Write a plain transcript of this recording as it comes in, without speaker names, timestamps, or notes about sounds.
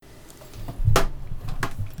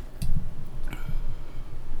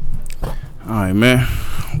All right, man.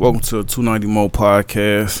 Welcome to the 290 Mo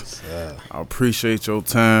podcast. I appreciate your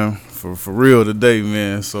time for real today,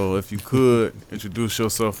 man. So if you could introduce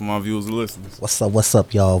yourself for my viewers and listeners. What's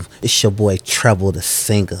up, y'all? It's your boy Treble the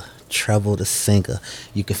Singer. Treble the Singer.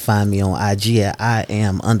 You can find me on IG at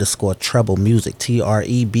 @IAM_Treble Music,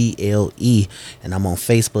 TREBLE. And I'm on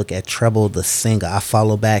Facebook at Treble the Singer. I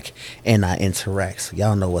follow back and I interact. So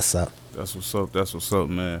y'all know what's up. That's what's up,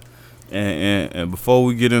 man. And before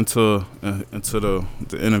we get into the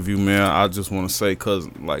interview, man, I just want to say, cause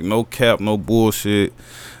like no cap, no bullshit.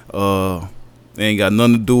 It ain't got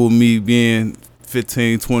nothing to do with me being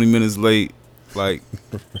 15, 20 minutes late. Like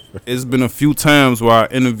it's been a few times where I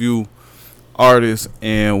interview artists,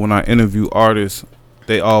 and when I interview artists,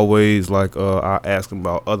 they always like I ask them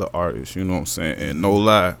about other artists. You know what I'm saying? And no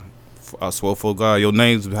lie, I swear for God, your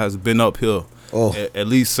name has been up here. At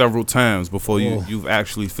least several times before you've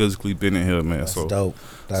actually physically been in here, man. That's so dope.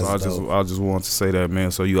 I just want to say that,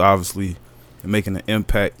 man. So you obviously making an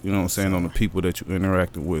impact, you know what I'm saying, on the people that you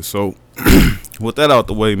interacting with. So with that out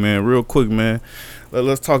the way, man, real quick, man,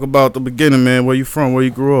 let's talk about the beginning, man. Where you from? Where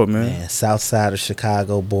you grew up, man? Man, south side of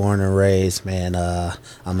Chicago, born and raised, man.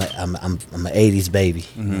 I'm an 80s baby,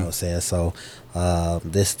 you know what I'm saying? So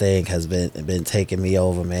this thing has been taking me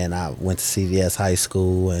over, man. I went to CVS High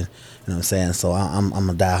School, and you know what I'm saying? So I'm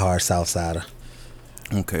a diehard south sider.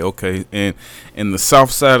 Okay. And the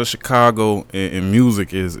south side of Chicago and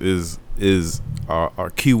music is our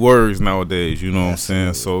key words nowadays, you know what I'm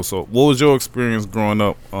saying? So what was your experience growing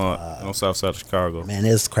up on south side of Chicago? Man,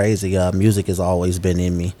 it's crazy. Music has always been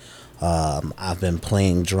in me. I've been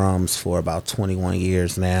playing drums for about 21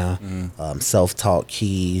 years now. Self-taught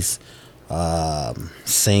keys,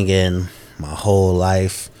 singing my whole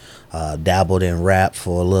life. Dabbled in rap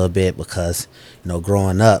for a little bit because, you know,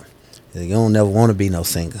 growing up, you don't never want to be no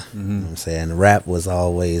singer. You know what I'm saying? Rap was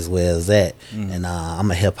always where it's at. And I'm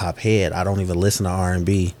a hip hop head. I don't even listen to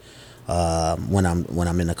R&B when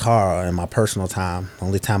I'm in the car or in my personal time. The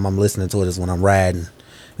only time I'm listening to it is when I'm riding, you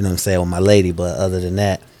know what I'm saying, with my lady. But other than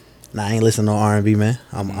that, I ain't listening to R&B, man.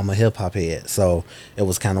 I'm a hip hop head. So it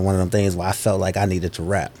was kind of one of them things where I felt like I needed to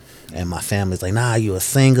rap. And my family's like, nah, you a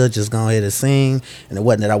singer, just go ahead and sing. And it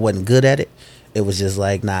wasn't that I wasn't good at it. It was just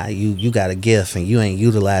like, nah, you got a gift and you ain't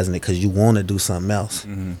utilizing it because you want to do something else.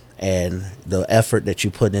 And the effort that you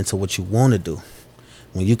put into what you want to do,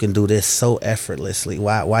 when you can do this so effortlessly,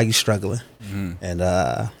 why you struggling? And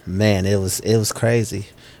man, it was crazy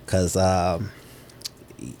because my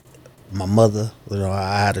mother, you know,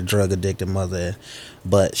 I had a drug addicted mother,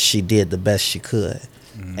 but she did the best she could.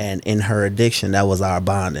 And in her addiction, that was our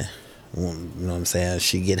bonding. You know what I'm saying?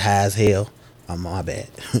 She get high as hell. My bad.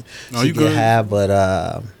 No, she you get good. high,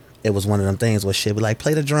 but it was one of them things where she'd be like,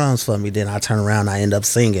 play the drums for me. Then I turn around, I end up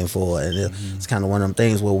singing for her. And it's kind of one of them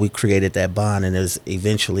things where we created that bond, and it's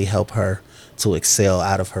eventually helped her to excel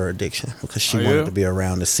out of her addiction because she wanted to be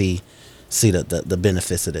around to see the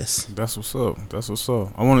benefits of this. That's what's up.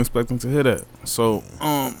 I wasn't expecting to hear that. So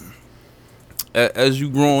as you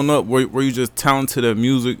growing up, were you just talented at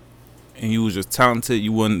music, and you was just talented?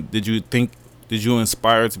 Did you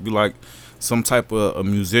inspire to be like some type of a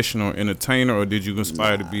musician or entertainer, or did you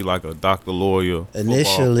inspire to be like a doctor, lawyer?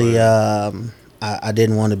 Initially, I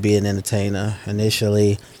didn't want to be an entertainer.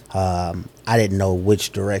 Initially, I didn't know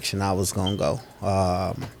which direction I was gonna go.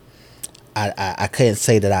 I couldn't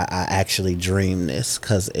say that I actually dreamed this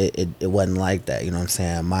because it wasn't like that. You know what I'm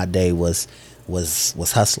saying? My day was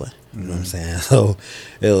hustling. You know what I'm saying? So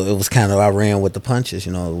it was kind of, I ran with the punches.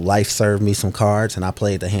 You know, life served me some cards, and I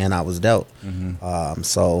played the hand I was dealt.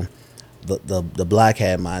 So the block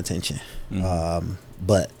had my attention,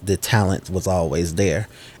 but the talent was always there.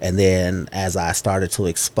 And then as I started to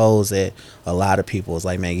expose it, a lot of people was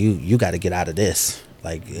like, man, you got to get out of this.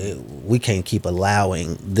 Like, we can't keep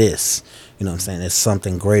allowing this. You know what I'm saying? It's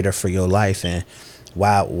something greater for your life. And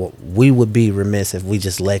wow, we would be remiss if we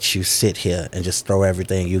just let you sit here and just throw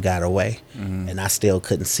everything you got away. And I still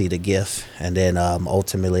couldn't see the gift. And then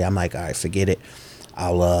ultimately, I'm like, all right, forget it.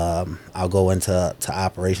 I'll go into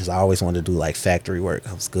operations. I always wanted to do like factory work.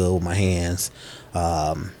 I was good with my hands,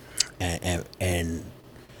 and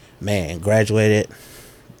man, graduated,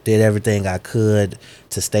 did everything I could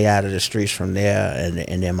to stay out of the streets from there.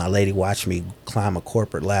 And then my lady watched me climb a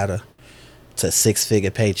corporate ladder to a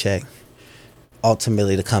 6-figure paycheck.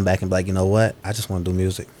 Ultimately, to come back and be like, you know what? I just want to do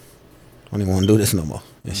music. I don't even want to do this no more.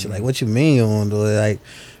 And she's like, what you mean you don't want to do it? Like,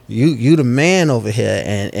 you the man over here,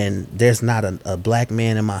 and there's not a black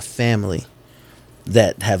man in my family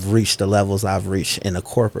that have reached the levels I've reached in the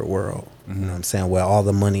corporate world. You know what I'm saying? Where all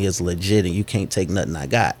the money is legit and you can't take nothing I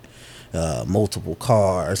got. multiple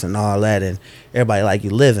cars and all that, and everybody like, you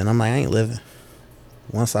living. I'm like, I ain't living.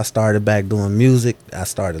 Once I started back doing music, I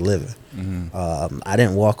started living. I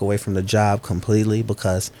didn't walk away from the job completely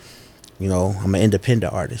because, you know, I'm an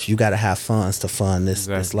independent artist. You got to have funds to fund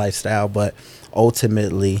this lifestyle. But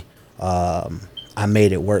ultimately, I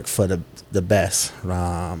made it work for the best.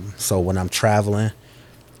 So when I'm traveling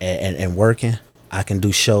and working, I can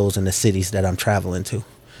do shows in the cities that I'm traveling to.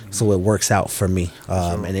 So it works out for me,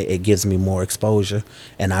 and it gives me more exposure,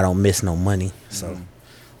 and I don't miss no money. So,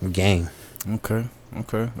 game. Okay.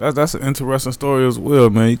 That's an interesting story as well,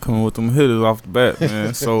 man. You coming with them hitters off the bat,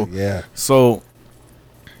 man. So Yeah. So,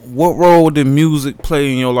 what role did music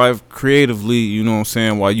play in your life creatively? You know what I'm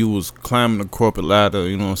saying? While you was climbing the corporate ladder,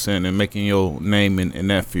 you know what I'm saying, and making your name in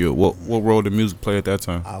that field. What role did music play at that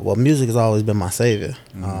time? Well, music has always been my savior.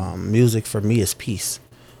 Music for me is peace.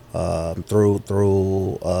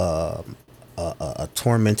 Through a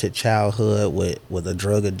tormented childhood with a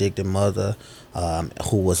drug addicted mother,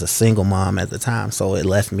 who was a single mom at the time. So it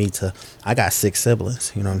left me I got 6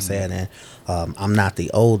 siblings, you know what I'm saying? And I'm not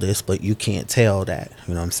the oldest, but you can't tell that,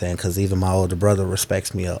 you know what I'm saying? Because even my older brother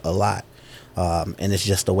respects me a lot. And it's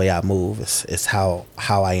just the way I move. It's how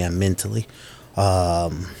I am mentally.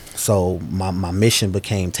 So my mission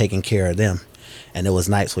became taking care of them. And it was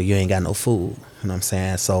nights where you ain't got no food, you know what I'm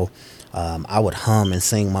saying? So I would hum and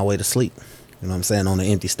sing my way to sleep, you know what I'm saying, on an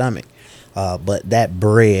empty stomach. But that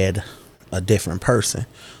bred a different person.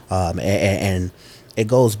 And it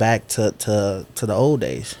goes back to the old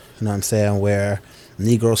days, you know what I'm saying, where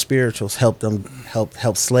Negro spirituals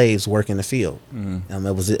help slaves work in the field.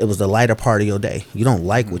 It was the lighter part of your day. You don't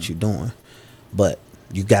like what you're doing, but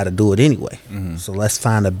you got to do it anyway. So let's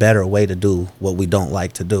find a better way to do what we don't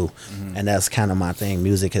like to do. And that's kind of my thing.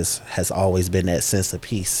 Music has always been that sense of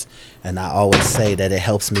peace. And I always say that it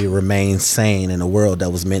helps me remain sane in a world that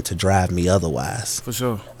was meant to drive me otherwise. For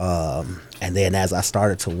sure. And then as I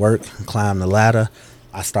started to work and climb the ladder,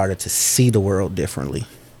 I started to see the world differently.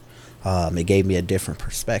 It gave me a different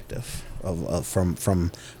perspective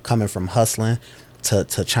from coming from hustling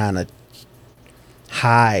to trying to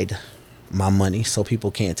hide my money so people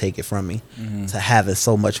can't take it from me, to having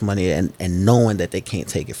so much money and knowing that they can't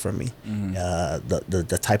take it from me.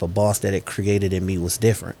 The type of boss that it created in me was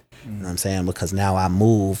different. You know what I'm saying? Because now I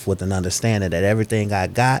move with an understanding that everything I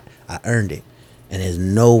got, I earned it. And there's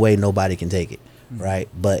no way nobody can take it. Right.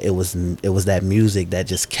 But it was that music that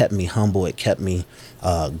just kept me humble. It kept me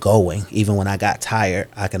going. Even when I got tired,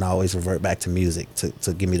 I can always revert back to music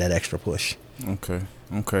to give me that extra push.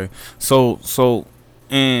 Okay. So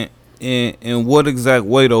in what exact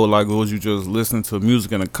way though? Like, was you just listening to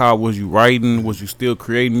music in the car? Was you writing? Was you still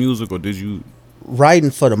creating music, or did you? Writing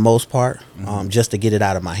for the most part, just to get it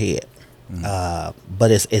out of my head.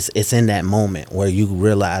 But it's in that moment where you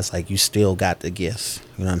realize like you still got the gifts.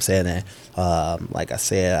 You know what I'm saying? And like I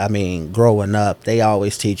said, I mean, growing up, they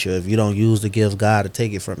always teach you if you don't use the gifts, God will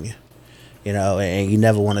take it from you. You know, and you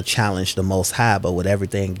never want to challenge the Most High. But with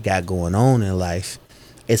everything you got going on in life,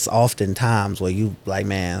 it's often times where you like,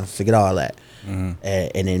 man, forget all that.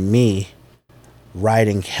 And in me,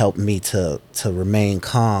 writing helped me to remain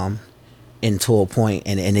calm into a point,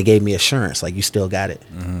 and it gave me assurance, like you still got it.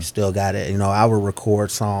 You still got it. You know, I would record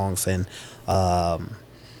songs and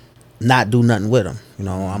not do nothing with them. You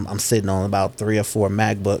know, I'm sitting on about 3 or 4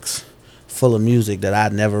 MacBooks full of music that I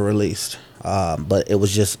never released. But it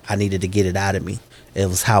was just, I needed to get it out of me. It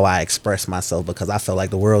was how I expressed myself because I felt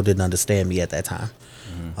like the world didn't understand me at that time.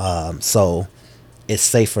 So it's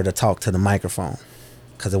safer to talk to the microphone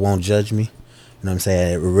because it won't judge me. You know what I'm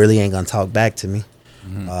saying? It really ain't going to talk back to me.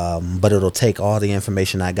 But it'll take all the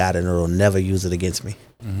information I got and it'll never use it against me.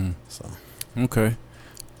 So okay.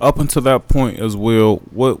 Up until that point as well,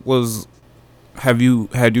 had you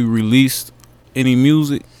released any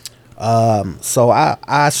music? So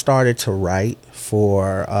I started to write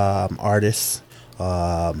for artists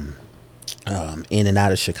in and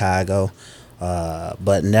out of Chicago,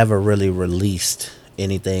 but never really released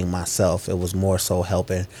anything myself. It was more so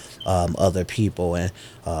helping other people. And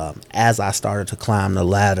as I started to climb the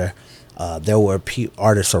ladder, there were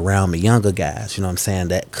artists around me, younger guys, you know what I'm saying,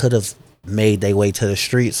 that could have made their way to the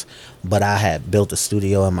streets, but I had built a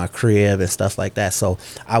studio in my crib and stuff like that. So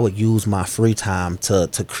I would use my free time to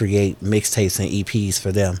create mixtapes and EPs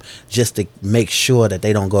for them, just to make sure that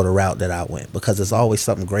they don't go the route that I went, because it's always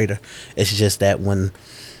something greater. It's just that when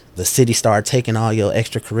the city start taking all your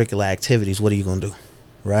extracurricular activities, what are you gonna do,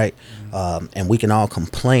 right? And we can all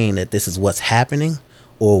complain that this is what's happening,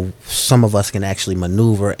 or some of us can actually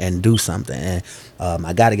maneuver and do something. And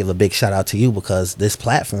I got to give a big shout out to you, because this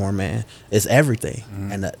platform, man, is everything.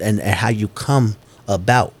 And how you come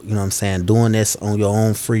about. You know what I'm saying? Doing this on your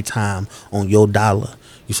own free time, on your dollar.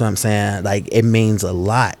 You see what I'm saying? Like, it means a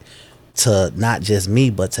lot to not just me,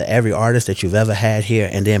 but to every artist that you've ever had here,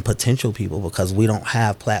 and then potential people, because we don't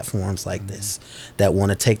have platforms like this that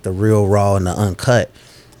want to take the real, raw, and the uncut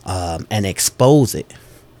and expose it,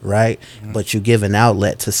 right? But you give an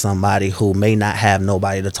outlet to somebody who may not have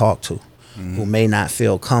nobody to talk to, who may not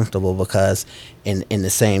feel comfortable, because in the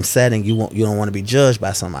same setting, you don't want to be judged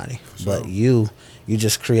by somebody. Sure. But you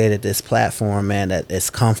just created this platform, man, that is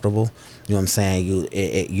comfortable. You know what I'm saying?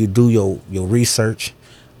 You do your research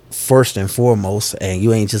first and foremost, and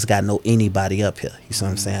you ain't just got anybody up here. You see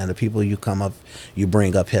what I'm saying? The people you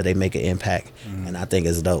bring up here, they make an impact, and I think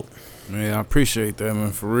it's dope. Man, I appreciate that,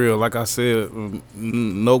 man, for real. Like I said,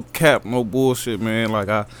 no cap, no bullshit, man. Like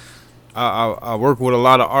I work with a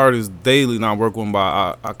lot of artists daily, and I work with them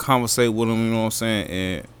I conversate with them, you know what I'm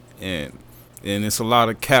saying, and it's a lot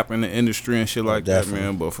of cap in the industry and shit like that,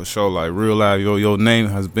 man. But for sure, like, real life, your name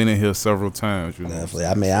has been in here several times. You know definitely.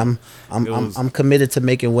 I mean, I'm committed to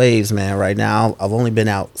making waves, man. Right now, I've only been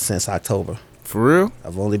out since October. For real?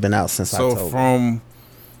 I've only been out since October. So from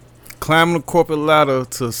climbing the corporate ladder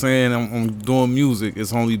to saying I'm doing music,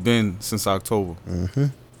 it's only been since October.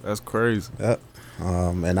 That's crazy. Yep.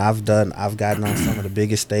 And I've gotten on some of the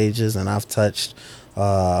biggest stages, and I've touched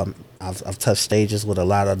stages with a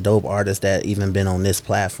lot of dope artists that even been on this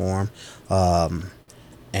platform,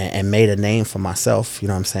 and made a name for myself. You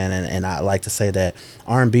know what I'm saying? And I like to say that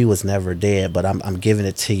R&B was never dead, but I'm giving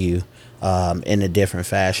it to you in a different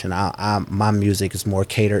fashion. My music is more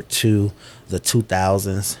catered to the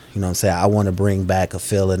 2000s. You know what I'm saying? I want to bring back a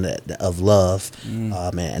feeling of love,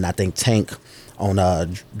 and I think Tank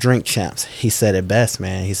on Drink Champs, he said it best,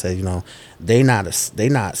 man. He said, you know, they not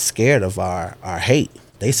scared of our hate.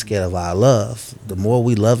 They scared of our love. The more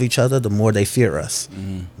we love each other, the more they fear us.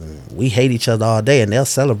 We hate each other all day, and they'll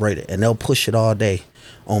celebrate it, and they'll push it all day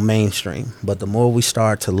on mainstream. But the more we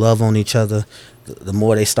start to love on each other, the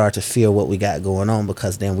more they start to fear what we got going on,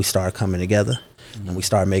 because then we start coming together and we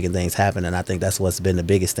start making things happen. And I think that's what's been the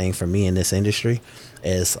biggest thing for me in this industry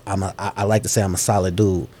is I like to say I'm a solid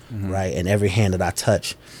dude, right? And every hand that I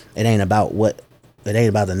touch, it ain't about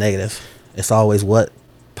the negative. It's always what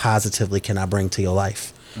positively can I bring to your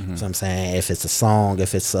life. So I'm saying, if it's a song,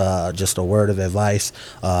 if it's just a word of advice,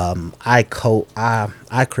 I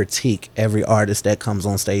critique every artist that comes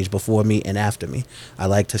on stage before me and after me. I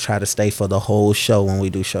like to try to stay for the whole show when we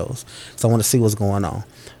do shows, so I want to see what's going on.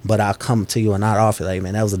 But I'll come to you and not offer, like,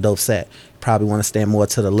 man, that was a dope set. Probably want to stand more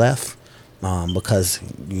to the left, because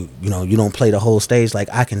you don't play the whole stage. Like,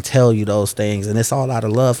 I can tell you those things, and it's all out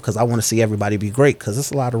of love, because I want to see everybody be great, because it's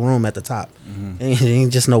a lot of room at the top. It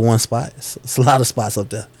ain't just no one spot. It's a lot of spots up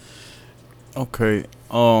there. Okay,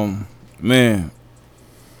 man,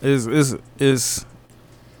 is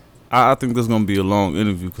I think this is gonna be a long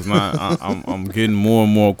interview, because now I'm getting more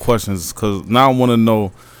and more questions, because now I want to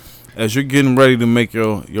know, as you're getting ready to make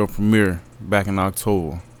your premiere back in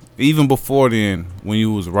October, even before then, when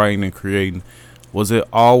you was writing and creating, was it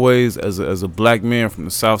always, as a black man from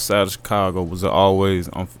the South Side of Chicago, was it always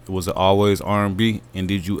R&B? And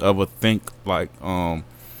did you ever think, like, what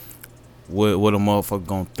a motherfucker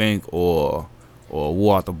gonna think, or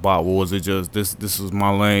what out the box? Or was it just this is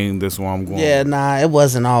my lane, this is where I'm going? Yeah, nah, it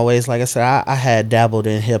wasn't always. Like I said, I had dabbled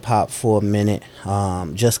in hip hop for a minute,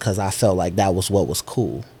 just because I felt like that was what was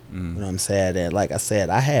cool. You know what I'm saying? And like I said,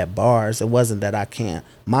 I had bars. It wasn't that I can't.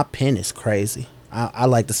 My pen is crazy. I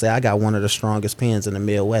like to say I got one of the strongest pens in the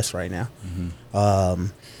Midwest right now.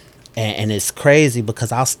 And it's crazy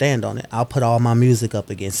because I'll stand on it. I'll put all my music up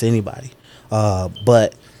against anybody.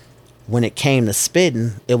 But when it came to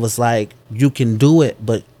spitting, it was like, you can do it,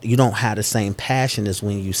 but you don't have the same passion as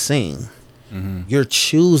when you sing. You're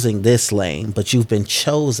choosing this lane, but you've been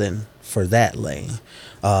chosen for that lane.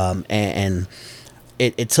 And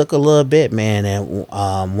it took a little bit, man. And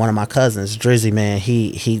one of my cousins, Drizzy, man,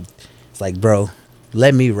 he's like, bro,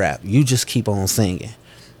 let me rap. You just keep on singing.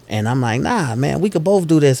 And I'm like, nah, man, we could both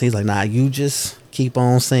do this. He's like, nah, you just keep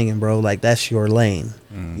on singing, bro. Like, that's your lane.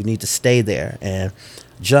 You need to stay there and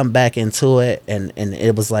jump back into it. And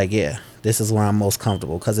it was like, yeah, this is where I'm most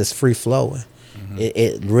comfortable, because it's free flowing.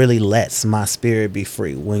 It really lets my spirit be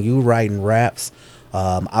free. When you writing raps,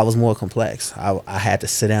 I was more complex. I had to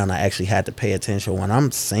sit down. I actually had to pay attention. When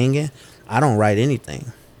I'm singing, I don't write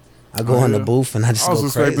anything. I go in the booth and I just go crazy. I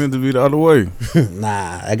was expecting it to be the other way.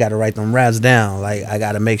 Nah, I got to write them raps down. Like, I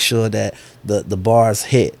got to make sure that the bars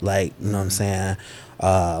hit. Like, you know what I'm saying?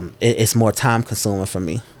 It's more time consuming for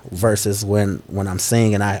me versus when I'm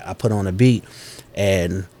singing, I put on a beat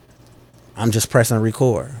and I'm just pressing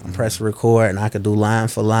record. I'm pressing record, and I could do line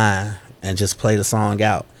for line and just play the song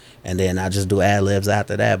out, and then I just do ad libs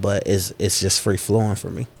after that. But it's just free flowing for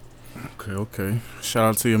me. Okay. Shout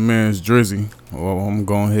out to your man's Drizzy. Well, I'm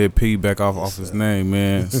going ahead piggyback off his name,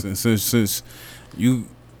 man. since you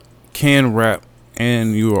can rap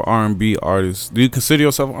and you're an R&B artist, do you consider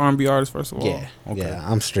yourself an R&B artist first of all? Yeah, Okay. yeah,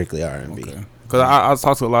 I'm strictly R&B. Okay. Cause I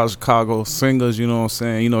talk to a lot of Chicago singers, you know what I'm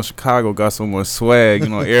saying. You know, Chicago got so much swag. You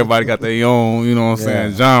know, everybody got their own, you know what I'm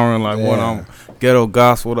saying, genre. Like one I'm ghetto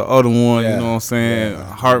gospel, the other one, you know what I'm saying,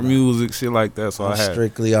 heart music, shit like that. So I'm I had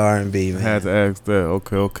strictly R&B, man. I had to ask that.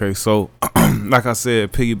 Okay. So, like I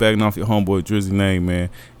said, piggybacking off your homeboy Drizzy name, man,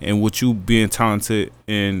 and with you being talented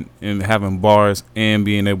and having bars and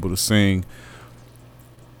being able to sing,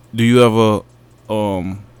 do you ever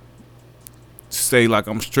say like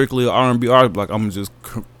I'm strictly an R&B artist, like I'm just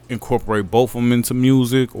incorporate both of them into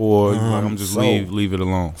music, or like I'm just leave it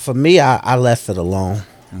alone? For me, I left it alone.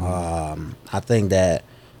 I think that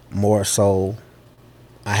more so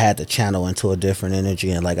I had to channel into a different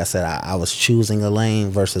energy, and like I said, I was choosing a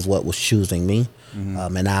lane versus what was choosing me,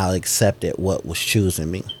 and I accepted what was choosing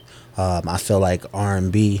me. I feel like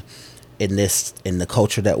R&B in the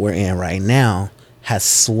culture that we're in right now has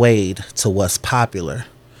swayed to what's popular.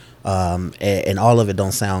 And all of it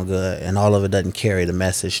don't sound good, and all of it doesn't carry the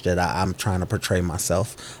message that I'm trying to portray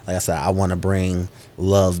myself. Like I said, I want to bring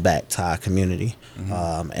love back to our community,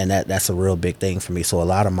 and that's a real big thing for me. So a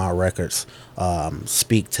lot of my records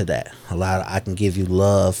speak to that. I can give you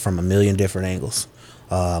love from a million different angles.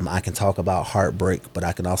 I can talk about heartbreak, but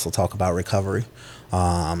I can also talk about recovery.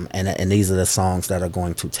 And these are the songs that are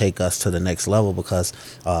going to take us to the next level, because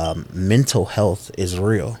mental health is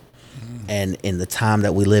real. And in the time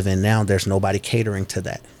that we live in now, there's nobody catering to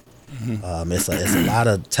that. It's a lot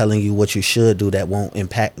of telling you what you should do that'll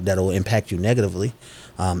impact you negatively,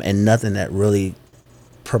 and nothing that really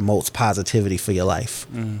promotes positivity for your life.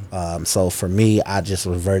 So for me, I just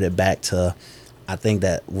reverted back to, I think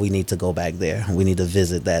that we need to go back there. We need to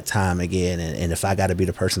visit that time again, and if I got to be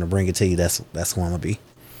the person to bring it to you, that's who I'm gonna be.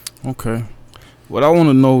 Okay. What I want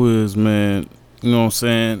to know is, man, you know what I'm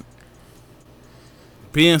saying,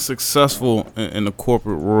 being successful in the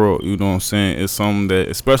corporate world, you know what I'm saying, is something that,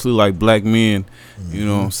 especially like black men, you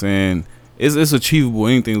know what I'm saying, it's achievable.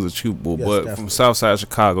 Anything's achievable. Yes, but definitely. From Southside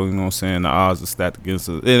Chicago, you know what I'm saying, the odds are stacked against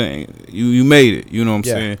us. It ain't, you made it, you know what I'm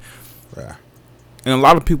saying. Yeah. And a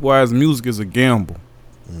lot of people ask music is a gamble.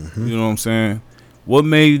 You know what I'm saying. What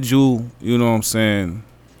made you, you know what I'm saying,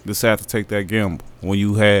 decide to take that gamble when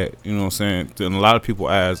you had, you know what I'm saying, and a lot of people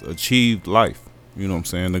ask achieved life. You know what I'm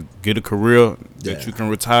saying, to get a career that you can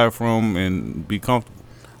retire from and be comfortable.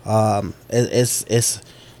 It's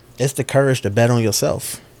the courage to bet on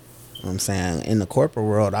yourself. You know what I'm saying? In the corporate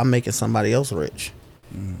world, I'm making somebody else rich.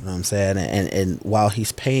 You know what I'm saying? And while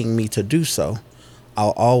he's paying me to do so,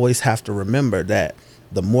 I'll always have to remember that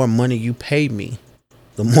the more money you pay me,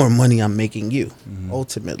 the more money I'm making you,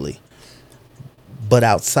 ultimately. But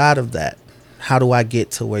outside of that, how do I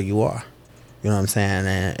get to where you are? You know what I'm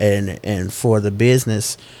saying? And for the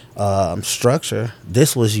business structure,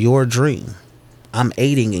 this was your dream. I'm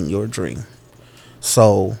aiding in your dream.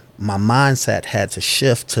 So my mindset had to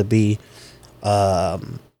shift to be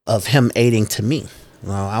of him aiding to me. You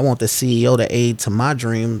know, I want the CEO to aid to my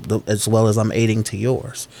dream as well as I'm aiding to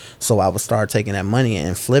yours. So I would start taking that money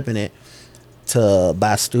and flipping it to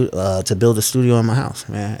to build a studio in my house,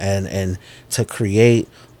 man, and to create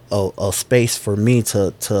a space for me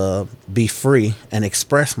to be free and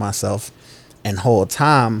express myself. And whole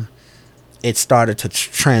time it started to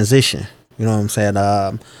transition. You know what I'm saying?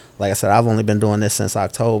 Like I said, I've only been doing this since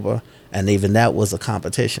October, and even that was a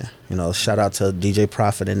competition. You know, shout out to DJ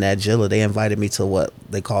Prophet and Nat Jilla. They invited me to what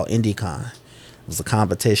they call IndieCon. It was a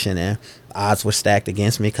competition, and odds were stacked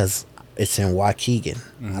against me because it's in Waukegan.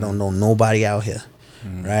 I don't know nobody out here.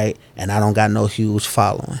 Right, and I don't got no huge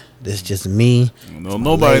following. This just me.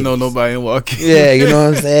 Nobody know nobody in Waukegan. Yeah, you know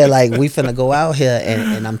what I'm saying. Like, we finna go out here,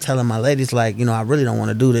 and I'm telling my ladies, like, you know, I really don't want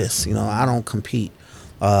to do this. You know, I don't compete.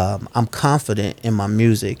 I'm confident in my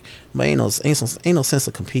music, but ain't no sense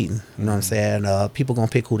of competing. You know what I'm saying? People gonna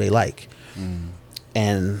pick who they like,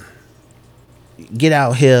 and get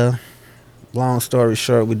out here. Long story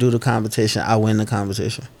short, we do the competition. I win the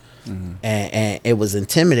competition. And it was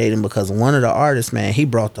intimidating because one of the artists, man, he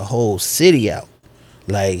brought the whole city out.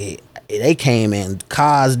 Like, they came in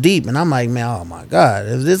cars deep, and I'm like, man, oh my God,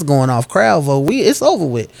 if this is going off crowd vote, it's over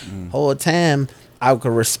with. Whole time I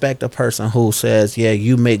could respect a person who says, yeah,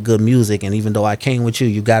 you make good music, and even though I came with you,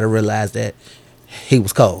 you got to realize that he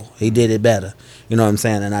was cold. He did it better. You know what I'm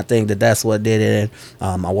saying? And I think that that's what did it.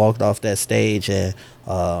 And I walked off that stage and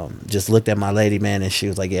just looked at my lady, man, and she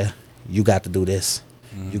was like, yeah, you got to do this.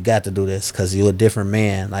 You got to do this because you're a different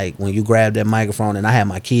man. Like when you grab that microphone, and I had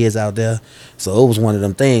my kids out there, so it was one of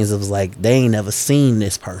them things. It was like they ain't never seen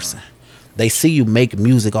this person. They see you make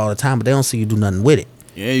music all the time, but they don't see you do nothing with it.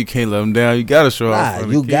 Yeah, you can't let them down. You gotta show off.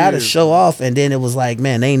 You gotta show off. And then it was like,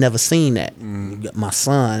 man, they ain't never seen that. My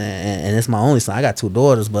son, and it's my only son. I got 2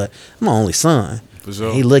 daughters, but I'm my only son. For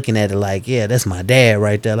sure. He looking at it like, yeah, that's my dad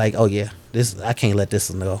right there. Like, oh yeah, this I can't let this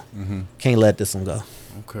one go. Can't let this one go.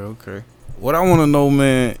 Okay. What I want to know,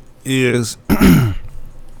 man, is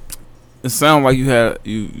it sounds like you had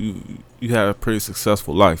a pretty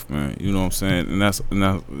successful life, man. You know what I'm saying, and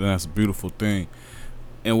that's a beautiful thing.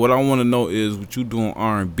 And what I want to know is what you doing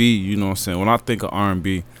R&B. You know what I'm saying. When I think of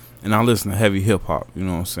R&B, and I listen to heavy hip hop, you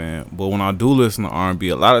know what I'm saying. But when I do listen to R&B,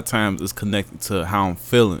 a lot of times it's connected to how I'm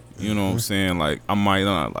feeling. You know what I'm saying. Like I might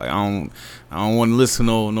not, like I don't want to listen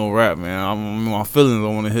to no rap, man. I'm my feelings. I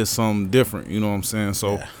want to hear something different. You know what I'm saying.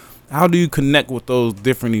 So. Yeah. How do you connect with those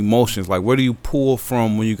different emotions? Like, where do you pull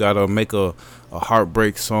from when you gotta make a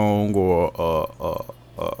heartbreak song or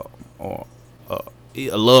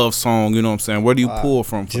a love song? You know what I'm saying? Where do you pull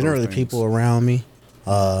from? Generally, people around me.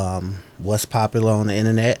 What's popular on the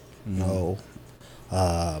internet? You know,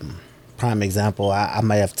 prime example. I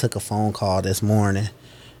might have took a phone call this morning,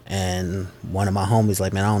 and one of my homies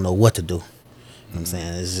like, man, I don't know what to do. You know what I'm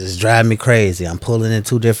saying? It's just driving me crazy. I'm pulling in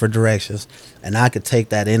 2 different directions. And I could take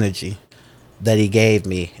that energy that he gave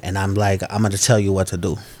me, and I'm like, I'm going to tell you what to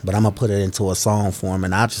do. But I'm going to put it into a song form,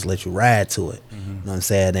 and I'll just let you ride to it. You know what I'm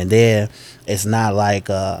saying? And then it's not like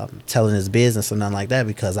telling his business or nothing like that,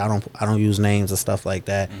 because I don't use names or stuff like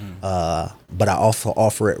that. But I also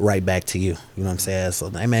offer it right back to you. You know what I'm saying?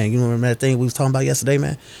 So, hey, man, you remember that thing we was talking about yesterday,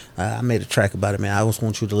 man? I made a track about it, man. I just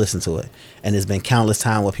want you to listen to it. And there's been countless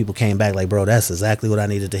times where people came back like, bro, that's exactly what I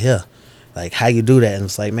needed to hear. Like, how you do that? And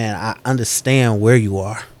it's like, man, I understand where you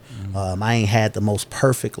are. I ain't had the most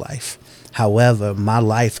perfect life. However, my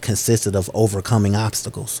life consisted of overcoming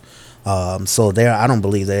obstacles. So I don't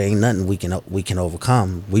believe there ain't nothing we can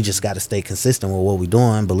overcome. We just got to stay consistent with what we're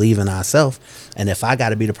doing, believe in ourselves. And if I got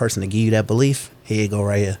to be the person to give you that belief, here you go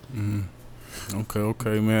right here.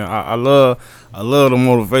 Okay, man. I love the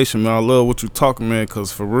motivation, man. I love what you talking, man,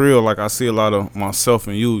 because for real, like I see a lot of myself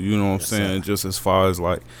in you. You know what I'm saying? Just as far as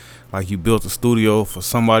like you built a studio for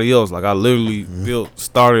somebody else. Like I literally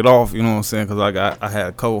started off, you know what I'm saying? Because I had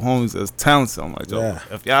a couple homies that's talented. I'm like, yo,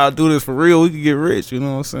 if y'all do this for real, we could get rich. You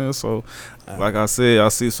know what I'm saying? So, like I said, I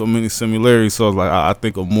see so many similarities. So like I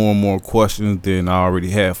think of more and more questions than I already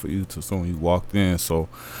had for you to someone you walked in. So,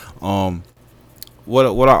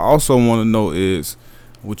 what I also want to know is,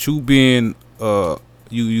 with you being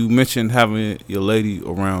you mentioned having your lady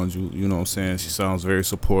around you, you know what I'm saying? She sounds very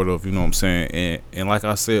supportive, you know what I'm saying? And like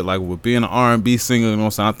I said, like with being an R&B singer, you know what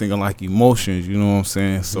I'm saying, I'm thinking like emotions, you know what I'm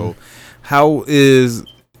saying? So how is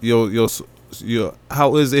your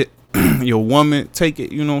how is it your woman take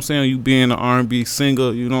it, you know what I'm saying, you being an R&B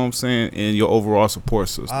singer, you know what I'm saying, and your overall support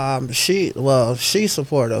system? She's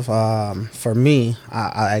supportive. For me,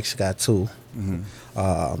 I actually got 2.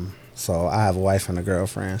 So I have a wife and a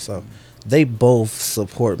girlfriend, so they both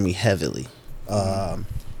support me heavily.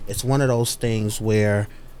 It's one of those things where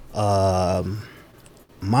my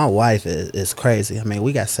wife is crazy. I mean,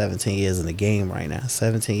 we got 17 years in the game right now.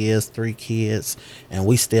 17 years, 3 kids, and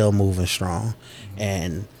we still moving strong.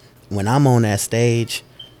 And when I'm on that stage,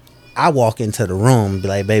 I walk into the room and be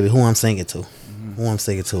like, baby, who I'm singing to? Who I'm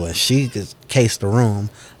singing to? And she just case the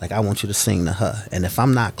room like, I want you to sing to her. And if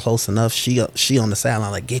I'm not close enough, she on the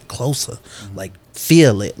sideline like, get closer, like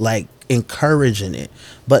feel it, like encouraging it.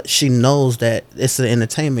 But she knows that it's an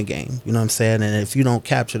entertainment game, you know what I'm saying? And if you don't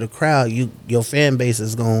capture the crowd, your fan base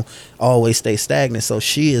is gonna always stay stagnant. So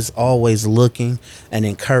she is always looking and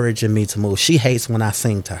encouraging me to move. She hates when I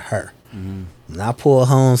sing to her. When I pull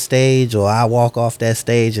her on stage or I walk off that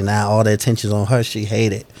stage and now all the attention's on her, she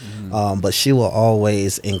hate it. But she will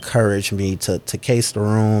always encourage me to case the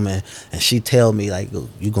room, and she tell me like,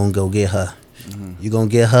 you gonna go get her. You gonna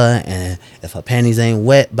get her, and if her panties ain't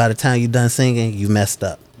wet by the time you done singing, you messed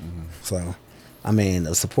up. So, I mean,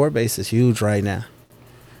 the support base is huge right now.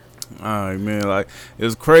 All right, man. Like,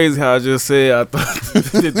 it's crazy how I just said I thought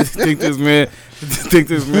think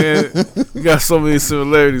this man you got so many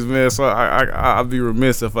similarities, man. So I'd be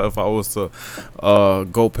remiss if I was to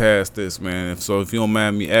go past this, man. So if you don't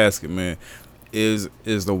mind me asking, man, is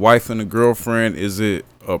the wife and the girlfriend, is it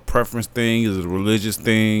a preference thing? Is it a religious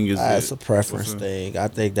thing? It's a preference thing. I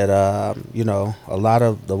think that a lot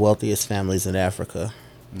of the wealthiest families in Africa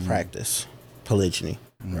practice polygyny,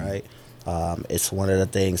 right? It's one of the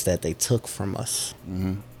things that they took from us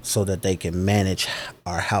so that they can manage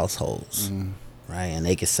our households, right? And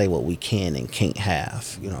they can say what we can and can't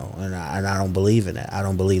have, you know. And I don't believe in that. I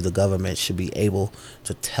don't believe the government should be able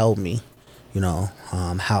to tell me, you know,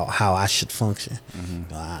 how I should function.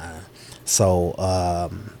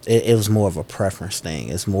 It was more of a preference thing.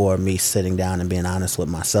 It's more me sitting down and being honest with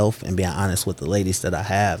myself and being honest with the ladies that I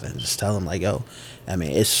have, and just tell them like, yo, I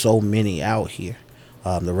mean, it's so many out here.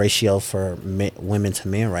 The ratio for women to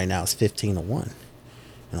men right now is 15-1.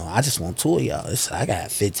 You know, I just want 2 of y'all. I got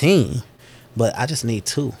 15, but I just need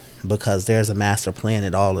 2 because there's a master plan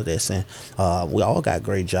in all of this, and we all got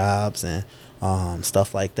great jobs and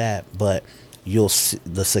stuff like that. But you'll see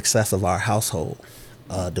the success of our household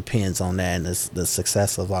depends on that, and the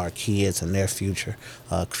success of our kids and their future.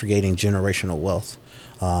 Creating generational wealth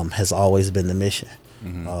has always been the mission.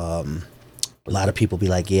 A lot of people be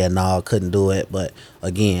like, yeah, no, I couldn't do it. But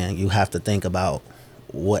again, you have to think about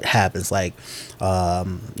what happens. Like,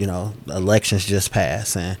 you know, elections just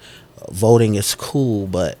passed, and voting is cool,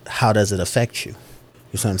 but how does it affect you?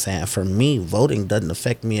 You see what I'm saying? For me, voting doesn't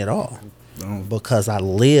affect me at all. Because I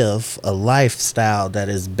live a lifestyle that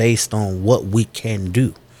is based on what we can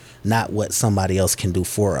do, not what somebody else can do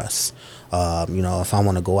for us. You know, if I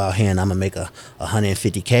want to go out here and I'm gonna make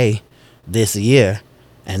 $150K this year,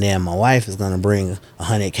 and then my wife is gonna bring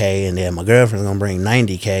 $100K, and then my girlfriend's gonna bring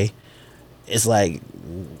 $90K, it's like,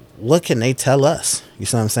 what can they tell us? You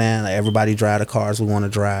see what I'm saying? Like, everybody drive the cars we want to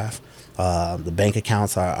drive. The bank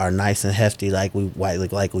accounts are nice and hefty, like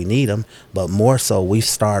we need them. But more so, we've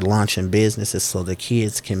started launching businesses so the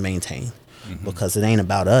kids can maintain. Because it ain't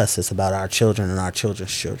about us, it's about our children and our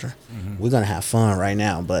children's children. We're gonna have fun right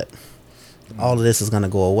now, but all of this is gonna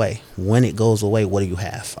go away. When it goes away, what do you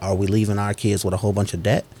have? Are we leaving our kids with a whole bunch of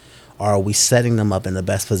debt, or are we setting them up in the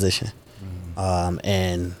best position?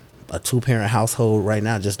 And a 2-parent household right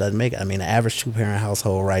now just doesn't make it. I mean, the average 2-parent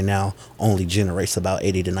household right now only generates about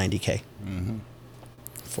 80 to 90K.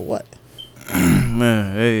 For what?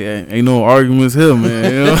 Man, hey, ain't no arguments here,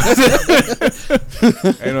 man. You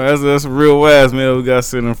know, that's a real ass man we got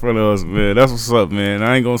sitting in front of us, man. That's what's up, man.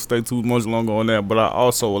 I ain't gonna stay too much longer on that, but I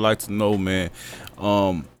also would like to know, man.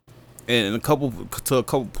 And a couple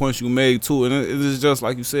points you made too, and it is just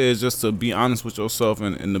like you said, it's just to be honest with yourself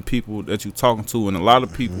and the people that you're talking to. And a lot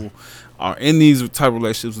of people are in these type of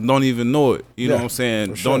relationships and don't even know it. You know what I'm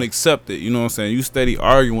saying? Don't accept it. You know what I'm saying? You steady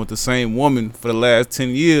arguing with the same woman for the last 10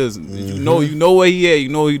 years. You know where he at. You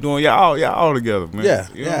know what he doing. Y'all all together, man.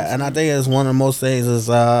 Yeah. And I think it's one of the most things is,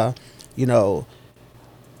 you know,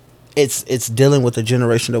 it's dealing with the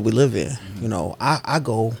generation that we live in. You know, I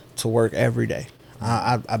go to work every day.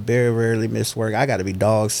 I very rarely miss work. I got to be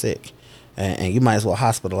dog sick, and you might as well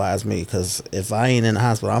hospitalize me, because if I ain't in the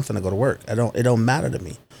hospital, I'm finna go to work. It don't matter to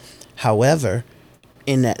me. However,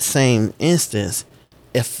 in that same instance,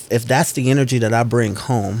 if that's the energy that I bring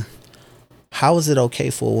home, how is it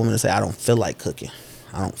okay for a woman to say, I don't feel like cooking,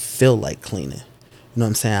 I don't feel like cleaning? You know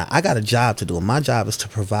what I'm saying? I got a job to do. My job is to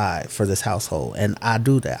provide for this household, and I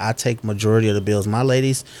do that. I take majority of the bills. My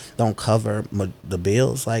ladies don't cover the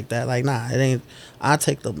bills like that. Like, nah, it ain't. I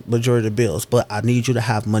take the majority of the bills, but I need you to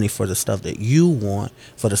have money for the stuff that you want,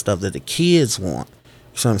 for the stuff that the kids want. You know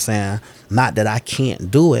what I'm saying? Not that I can't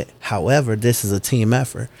do it. However, this is a team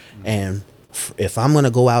effort, and if I'm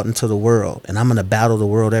gonna go out into the world and I'm gonna battle the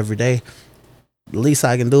world every day, the least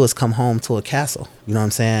I can do is come home to a castle, you know what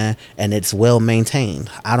I'm saying? And it's well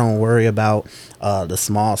maintained. I don't worry about the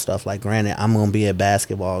small stuff. Like, granted, I'm going to be at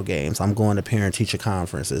basketball games. I'm going to parent-teacher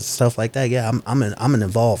conferences, stuff like that. Yeah, I'm an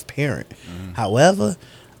involved parent. However,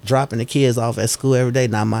 dropping the kids off at school every day,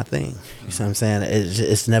 not my thing. You see what I'm saying?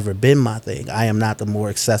 It's never been my thing. I am not the more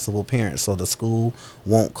accessible parent, so the school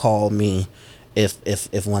won't call me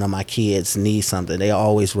if one of my kids needs something. They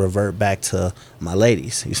always revert back to my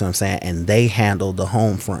ladies, you see what I'm saying? And they handle the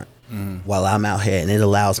home front while I'm out here, and it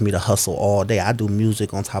allows me to hustle all day. I do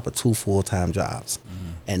music on top of 2 full-time jobs,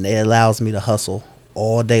 and it allows me to hustle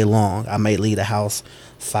all day long. I may leave the house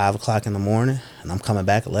 5 o'clock in the morning, and I'm coming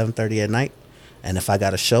back 11:30 at night. And if I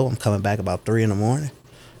got a show, I'm coming back about 3 in the morning.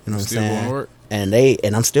 You know what I'm saying? Going to work?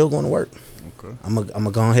 And I'm still going to work. Okay. I'm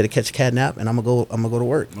gonna go ahead and catch a cat nap, and I'm gonna go to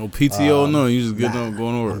work. No PTO, no. You just get on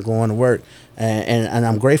going to work. I'm going to work, and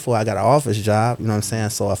I'm grateful I got an office job. You know what I'm saying?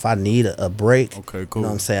 So if I need a break, okay, cool. You know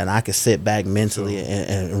what I'm saying, I can sit back mentally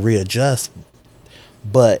and readjust.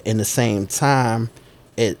 But in the same time,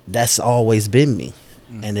 that's always been me.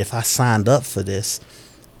 And if I signed up for this,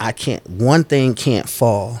 I can't. One thing can't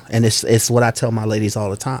fall, and it's what I tell my ladies all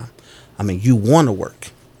the time. I mean, you want to work,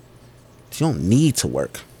 you don't need to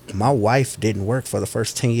work. My wife didn't work for the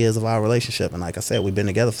first 10 years of our relationship. And like I said, we've been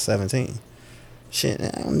together for 17. Shit,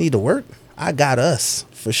 I don't need to work. I got us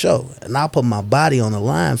for sure. And I'll put my body on the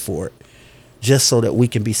line for it. just so that we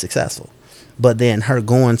can be successful. But then her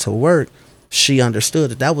going to work, she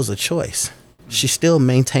understood that that was a choice. She still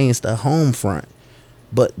maintains the home front,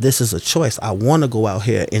 but this is a choice. I want to go out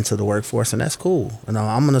here into the workforce, and that's cool. You know,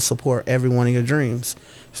 I'm going to support every one of your dreams. You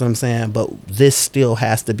know what I'm saying? But this still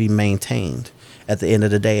has to be maintained at the end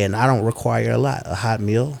of the day, and I don't require a lot. A hot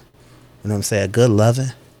meal, you know what I'm saying, good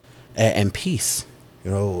loving, and peace.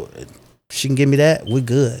 You know, she can give me that, we're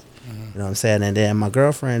good. You know what I'm saying? And then my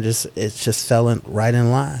girlfriend just fell right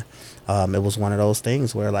in line. It was one of those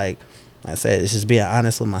things where, like I said, it's just being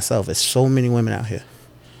honest with myself. It's so many women out here,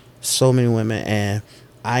 so many women, and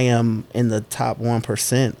I am in the top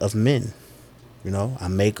 1% of men. You know, I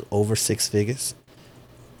make over 6 figures.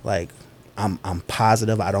 Like, I'm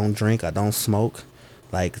positive. I don't drink. I don't smoke.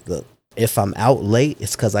 Like, if I'm out late,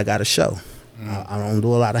 it's because I got a show. I don't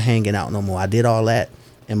do a lot of hanging out no more. I did all that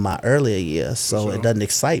in my earlier years, so it doesn't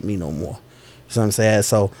excite me no more. You know what I'm saying?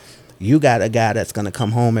 So you got a guy that's going to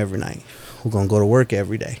come home every night, who's going to go to work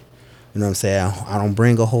every day. You know what I'm saying? I don't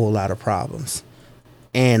bring a whole lot of problems,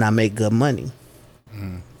 and I make good money.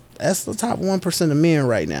 That's the top 1% of men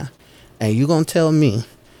right now. And you going to tell me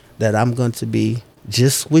that I'm going to be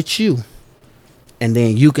just with you, and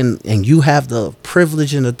then you have the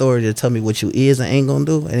privilege and authority to tell me what you is and ain't going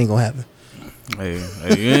to do? It ain't going to happen.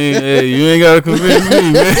 Hey, you ain't gotta convince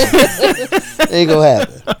me, man. Ain't gonna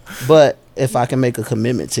happen. But if I can make a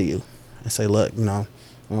commitment to you and say, look, you know,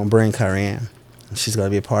 I'm gonna bring her in, and she's gonna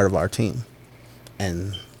be a part of our team,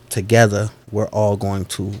 and together we're all going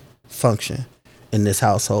to function in this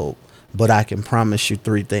household. But I can promise you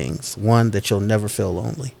 3 things. One, that you'll never feel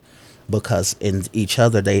lonely, because in each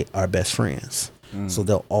other they are best friends. So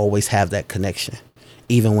they'll always have that connection,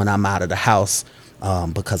 even when I'm out of the house.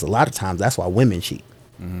 Because a lot of times that's why women cheat.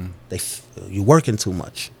 You working too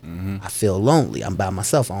much. I feel lonely. I'm by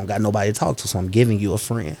myself. I don't got nobody to talk to, so I'm giving you a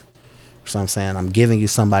friend. So I'm saying I'm giving you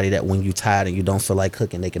somebody that when you tired and you don't feel like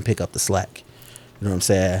cooking, they can pick up the slack. You know what I'm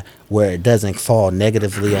saying? Where it doesn't fall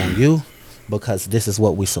negatively on you, because this is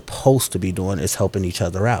what we're supposed to be doing, is helping each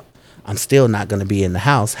other out. I'm still not going to be in the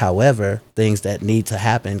house. However, things that need to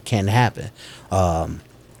happen can happen.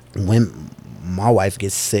 When my wife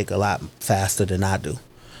gets sick a lot faster than I do.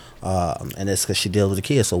 And it's because she deals with the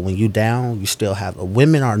kids. So when you down, you still have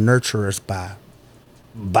women are nurturers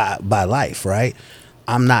by life, right?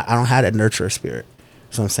 I don't have that nurturer spirit.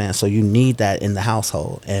 So I'm saying, so you need that in the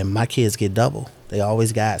household. And my kids get double. They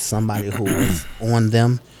always got somebody who is on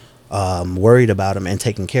them, worried about them and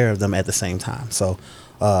taking care of them at the same time. So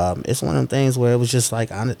it's one of them things where it was just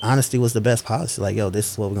like honesty was the best policy. Like, yo,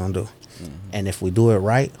 this is what we're gonna do. And if we do it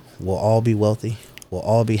right, we'll all be wealthy, we'll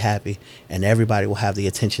all be happy, and everybody will have the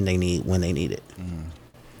attention they need when they need it.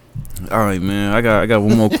 All right, man. I got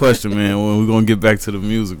one more question, man. We're gonna get back to the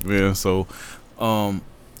music, man. So, and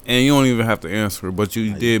you don't even have to answer it, but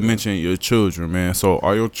you did mention your children, man. So,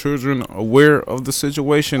 are your children aware of the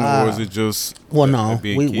situation, or is it just? Well, no.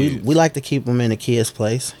 We like to keep them in a kid's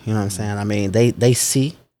place. You know what I'm saying? I mean, they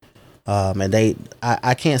see. And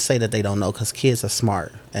I can't say that they don't know, because kids are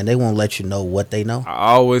smart and they won't let you know what they know.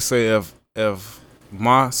 I always say if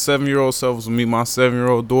my 7-year-old self was to meet my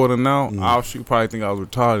 7-year-old daughter now, she probably think I was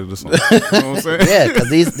retarded or something. You know what I'm saying? Yeah,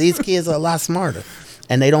 because these kids are a lot smarter,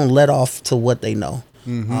 and they don't let off to what they know.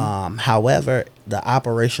 However, the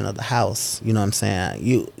operation of the house, you know what I'm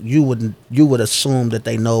saying, you would assume that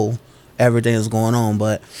they know everything that's going on,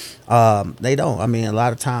 but they don't. I mean, a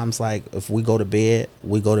lot of times, like, if we go to bed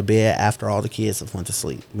after all the kids have went to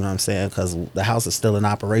sleep. You know what I'm saying? Because the house is still in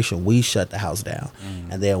operation. We shut the house down,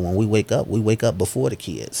 and then when we wake up before the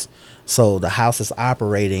kids. So the house is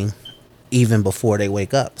operating even before they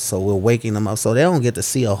wake up. So we're waking them up, so they don't get to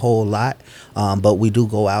see a whole lot. But we do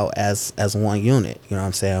go out as one unit. You know what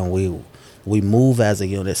I'm saying? We move as a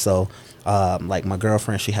unit. So like my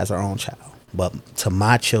girlfriend, she has her own child. But to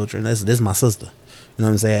my children, this is my sister. You know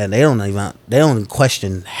what I'm saying? They don't even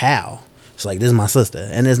question how. It's like, this is my sister,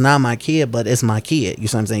 and it's not my kid, but it's my kid. You know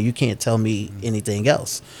what I'm saying? You can't tell me anything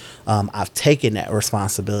else. I've taken that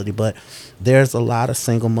responsibility, but there's a lot of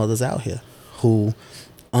single mothers out here who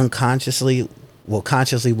consciously will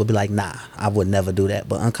be like, nah, I would never do that.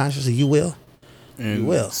 But unconsciously, you will. And you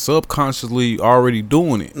will. Subconsciously already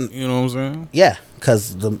doing it. You know what I'm saying? Yeah,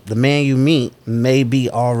 because the man you meet may be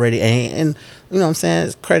already, and you know what I'm saying,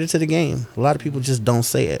 it's credit to the game. A lot of people just don't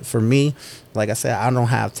say it. For me, like I said, I don't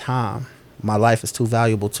have time. My life is too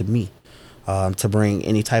valuable to me to bring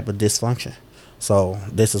any type of dysfunction. So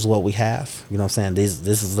this is what we have. You know what I'm saying?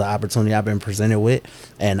 This is the opportunity I've been presented with,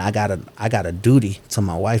 and I got a duty to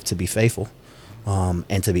my wife to be faithful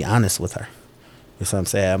and to be honest with her. You You see what I'm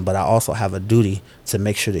saying? But I also have a duty to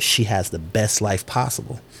make sure that she has the best life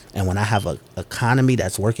possible. And when I have a economy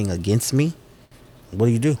that's working against me, what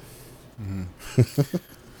do?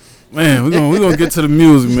 Man, we gonna get to the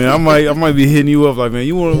music, man. I might be hitting you up like, man,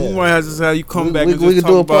 we might have to have you come back and just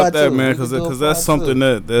talk about that, man, because that's something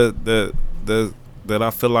that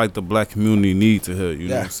I feel like the black community need to hear. You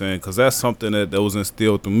know what I'm saying? Because that's something that was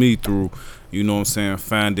instilled through me through, you know what I'm saying,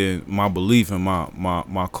 finding my belief in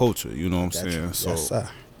my culture. You know what I'm saying?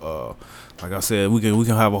 So, like I said, we can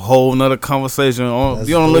have a whole nother conversation.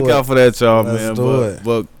 Be on the lookout for that, y'all, man.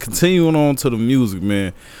 But continuing on to the music,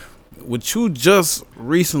 man. With you just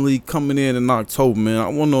recently coming in October, man, I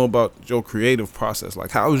want to know about your creative process. Like,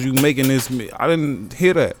 how is you making this? I didn't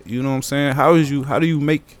hear that. You know what I'm saying? How do you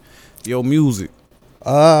make your music?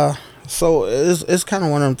 So it's kind of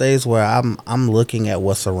one of them things where I'm looking at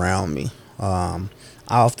what's around me. I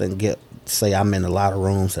often say I'm in a lot of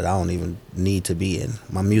rooms that I don't even need to be in.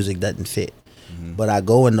 My music doesn't fit, but I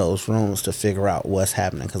go in those rooms to figure out what's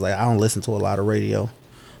happening, because like I don't listen to a lot of radio.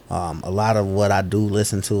 A lot of what I do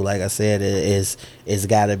listen to, like I said, it's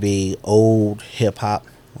got to be old hip hop.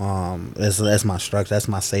 That's my structure. That's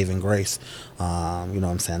my saving grace. You know what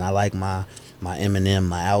I'm saying? I like my Eminem,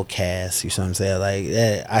 my Outkast. You know what I'm saying?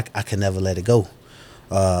 Like I can never let it go.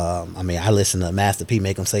 I mean, I listen to Master P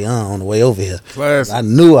make him say on the way over here. Classic. I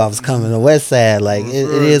knew I was coming to West Side. Like it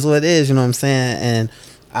is what it is. You know what I'm saying? And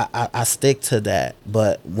I stick to that.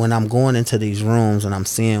 But when I'm going into these rooms and I'm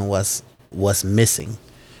seeing what's missing.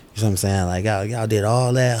 You know what I'm saying? Like, y'all did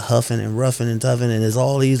all that huffing and roughing and toughing, and there's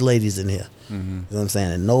all these ladies in here. You know what I'm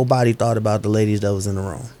saying? And nobody thought about the ladies that was in the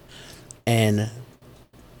room. And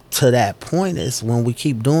to that point is when we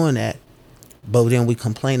keep doing that, but then we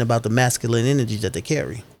complain about the masculine energy that they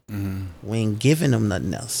carry. We ain't giving them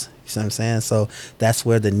nothing else. You know what I'm saying? So that's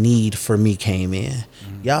where the need for me came in.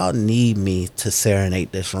 Y'all need me to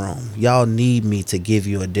serenade this room. Y'all need me to give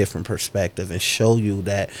you a different perspective and show you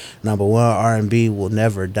that, number one, R&B will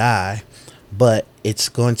never die, but it's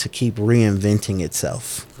going to keep reinventing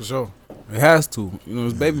itself. For sure. It has to. You know,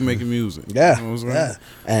 it's baby making music. Yeah. You know what I'm saying?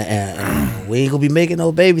 And we ain't gonna be making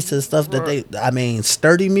no babies to the stuff that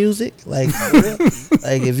sturdy music. Like,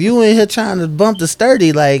 like if you in here trying to bump the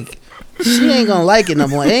sturdy, like, she ain't gonna like it no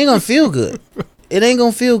more. It ain't gonna feel good. It ain't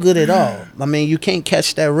gonna feel good at all. I mean, you can't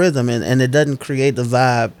catch that rhythm, and it doesn't create the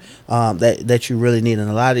vibe that you really need. And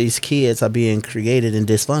a lot of these kids are being created in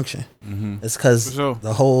dysfunction. It's because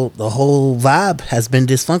the whole vibe has been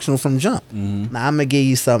dysfunctional from jump. Now I'm gonna give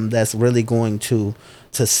you something that's really going to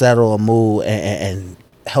settle a mood and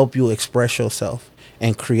help you express yourself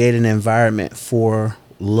and create an environment for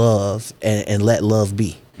love and let love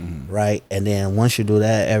be. Right, and then once you do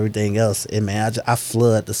that, everything else, I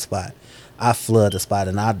flood the spot.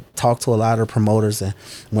 And I talk to a lot of promoters, and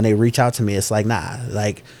when they reach out to me, it's like, nah,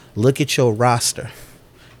 like, look at your roster,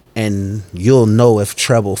 and you'll know if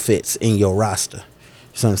Treble fits in your roster. You know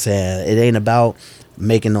what I'm saying? It ain't about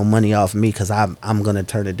making no money off me, because I'm gonna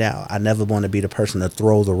turn it down. I never want to be the person to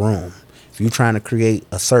throw the room. If you're trying to create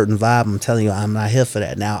a certain vibe, I'm telling you, I'm not here for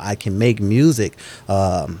that. Now, I can make music,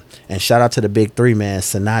 and shout out to the big three, man,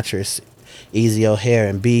 Sinatra's, Easy O'Hare,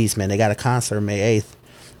 and Bees, man. They got a concert May 8th,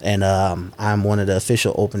 and I'm one of the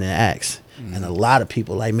official opening acts. And a lot of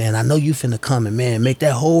people like, man, I know you finna come and, man, make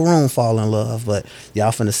that whole room fall in love, but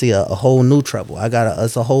y'all finna see a whole new Treble.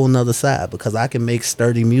 It's a whole nother side, because I can make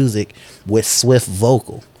sturdy music with swift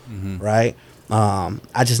vocal, right?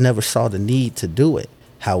 I just never saw the need to do it.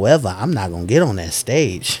 However, I'm not gonna get on that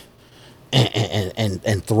stage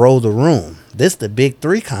and throw the room. This the big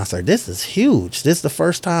three concert. This is huge. This is the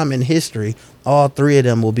first time in history all three of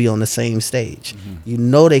them will be on the same stage. You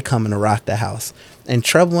know they coming to rock the house. And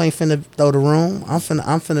Treble ain't finna throw the room. I'm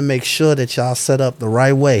finna make sure that y'all set up the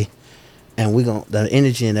right way, and the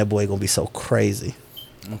energy in that boy gonna be so crazy.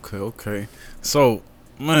 Okay. So,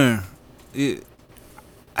 man,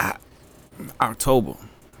 October.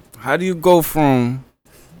 How do you go from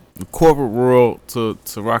the corporate world to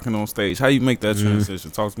rocking on stage? How you make that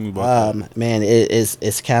transition? Talk to me about that. Man,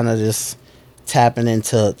 it's kind of just tapping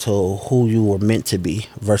into who you were meant to be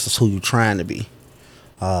versus who you trying to be.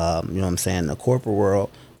 You know what I'm saying? The corporate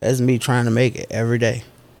world, that's me trying to make it every day.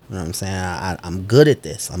 You know what I'm saying? I'm good at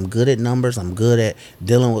this. I'm good at numbers. I'm good at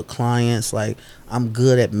dealing with clients. Like, I'm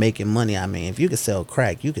good at making money. I mean, if you could sell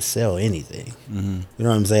crack, you could sell anything. You know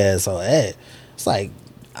what I'm saying? So, it's like,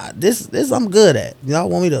 this I'm good at. Y'all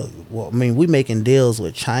want me to? Well, I mean, we making deals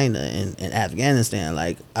with China and Afghanistan.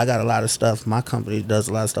 Like, I got a lot of stuff. My company does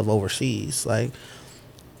a lot of stuff overseas. Like,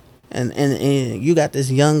 and you got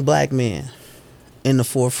this young black man in the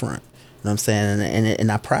forefront, what I'm saying?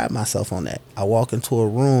 And I pride myself on that. I walk into a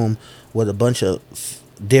room with a bunch of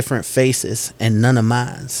different faces and none of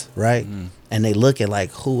mine's, right? And they looking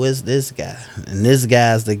like, who is this guy? And this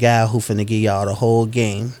guy's the guy who finna give y'all the whole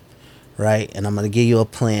game, right? And I'm gonna give you a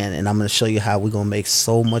plan, and I'm gonna show you how we're gonna make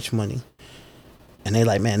so much money. And they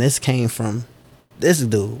like, man, this came from this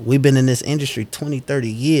dude. We've been in this industry 20, 30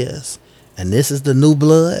 years, and this is the new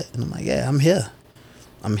blood. And I'm like, yeah, I'm here.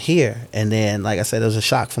 And then, like I said, it was a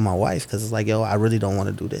shock for my wife, because it's like, yo, I really don't want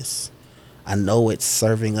to do this. I know it's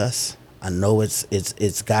serving us. I know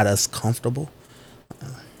it's got us comfortable,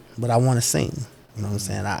 but I want to sing. You know what I'm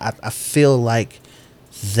saying? I feel like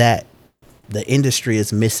that the industry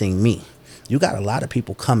is missing me. You got a lot of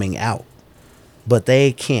people coming out, but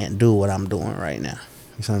they can't do what I'm doing right now.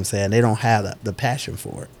 You know what I'm saying? They don't have the passion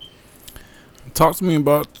for it. Talk to me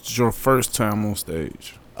about your first time on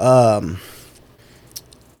stage.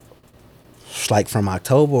 Like from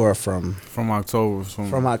October or from October.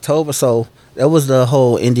 From October. So that was the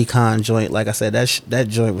whole IndieCon joint. Like I said, that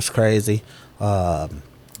joint was crazy.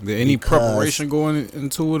 Did any preparation going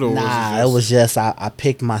into it, or nah? It was just I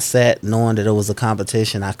picked my set knowing that it was a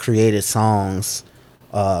competition. I created songs.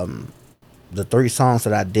 The 3 songs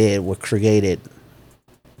that I did were created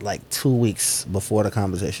like 2 weeks before the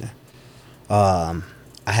competition. I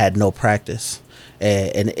had no practice.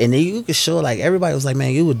 And you could show, like, everybody was like,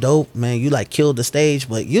 man, you were dope, man, you like killed the stage,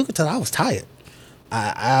 but you could tell I was tired.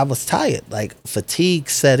 I was tired, like fatigue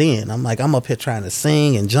set in. I'm like, I'm up here trying to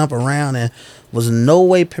sing and jump around and was no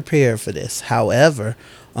way prepared for this. However,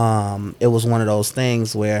 it was one of those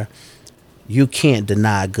things where you can't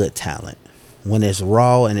deny good talent. When it's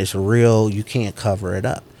raw and it's real, you can't cover it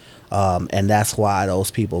up. And that's why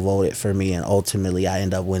those people voted for me, and ultimately I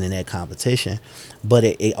end up winning that competition. But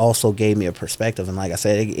it also gave me a perspective, and like I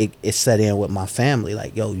said, it set in with my family,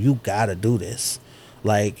 like, yo, you gotta do this.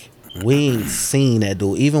 Like, we ain't seen that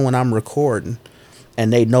dude. Even when I'm recording,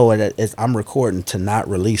 and they know that I'm recording to not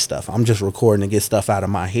release stuff. I'm just recording to get stuff out of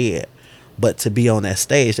my head. But to be on that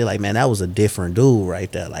stage, they're like, man, that was a different dude right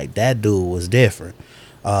there. Like, that dude was different.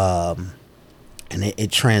 And it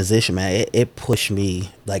transitioned, man. It pushed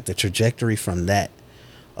me, like, the trajectory from that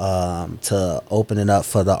to opening up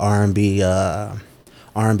for the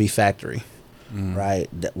R&B Factory, right?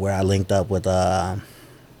 Where I linked up with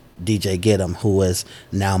DJ Gidim, who is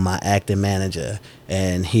now my acting manager,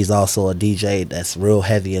 and he's also a DJ that's real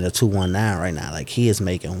heavy in the 219 right now. Like, he is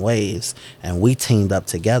making waves, and we teamed up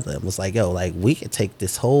together. It was like, yo, like, we could take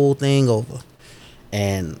this whole thing over.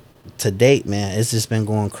 And to date, man, it's just been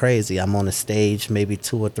going crazy. I'm on the stage maybe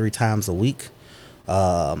 2 or 3 times a week.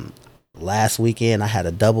 Last weekend I had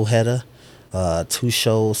a doubleheader, 2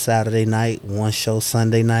 shows Saturday night, 1 show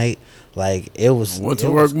Sunday night. Like, it was went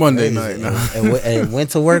to work Monday night, and went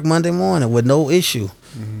to work Monday morning with no issue.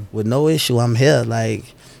 With no issue, I'm here. Like,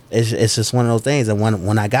 it's just one of those things. And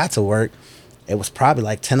when I got to work, it was probably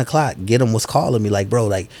like 10 o'clock. Gidim was calling me like, bro,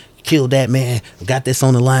 like, kill that, man. We got this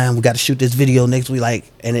on the line. We got to shoot this video next week.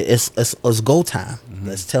 Like, and it's go time.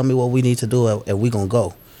 Let's tell me what we need to do, and we gonna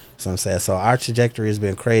go. So I'm saying, so our trajectory has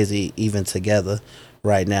been crazy, even together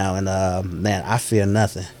right now. And man, I fear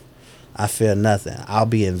nothing. I'll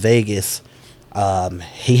be in Vegas.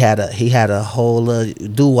 He had a whole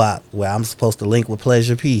doo-wop where I'm supposed to link with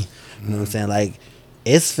Pleasure P. You know what I'm saying? Like,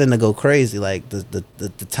 it's finna go crazy. Like, the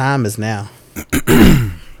time is now.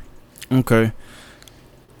 Okay.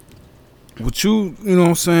 But you know what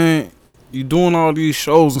I'm saying, you doing all these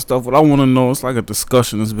shows and stuff. What I want to know, it's like a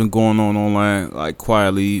discussion that's been going on online, like,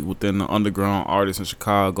 quietly within the underground artists in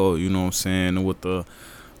Chicago, you know what I'm saying, and with the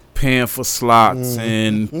paying for slots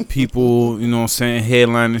and people, you know what I'm saying,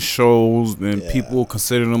 headlining shows, and people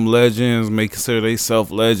consider them legends, may consider themselves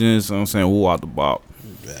legends, you know what I'm saying, woo out the bop.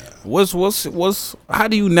 What's how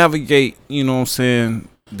do you navigate, you know what I'm saying,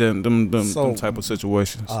 them type of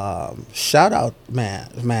situations? Shout out, man,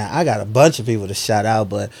 I got a bunch of people to shout out,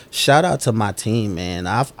 but shout out to my team, man.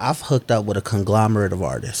 I've hooked up with a conglomerate of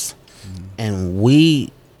artists, and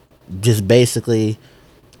we just basically,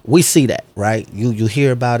 we see that, right? You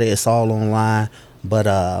hear about it, it's all online.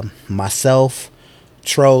 But myself,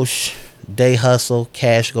 Trosh, Day Hustle,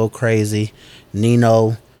 Cash Go Crazy,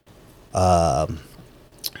 Nino,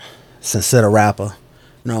 Sincere Rapper,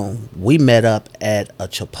 no, we met up at a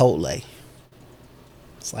Chipotle.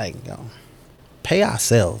 It's like, yo, pay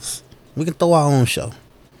ourselves. We can throw our own show.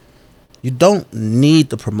 You don't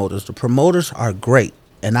need the promoters. The promoters are great,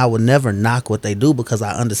 and I would never knock what they do because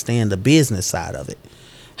I understand the business side of it.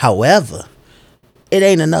 However, it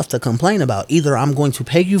ain't enough to complain about. Either I'm going to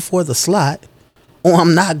pay you for the slot, or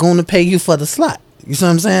I'm not going to pay you for the slot. You see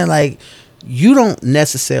what I'm saying? Like, you don't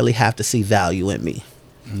necessarily have to see value in me.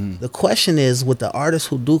 The question is, with the artists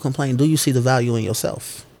who do complain, do you see the value in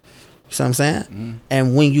yourself? You see what I'm saying?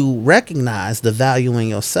 And when you recognize the value in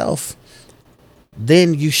yourself,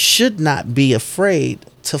 then you should not be afraid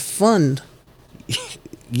to fund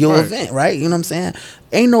your event, right? You know what I'm saying?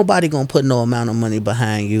 Ain't nobody gonna put no amount of money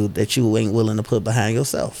behind you that you ain't willing to put behind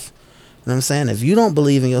yourself. You know what I'm saying? If you don't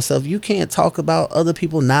believe in yourself, you can't talk about other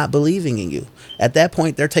people not believing in you. At that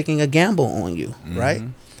point, they're taking a gamble on you, right?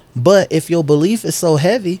 But if your belief is so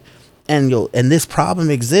heavy and this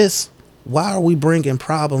problem exists, why are we bringing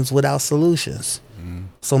problems without solutions?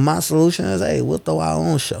 So my solution is, hey, we'll throw our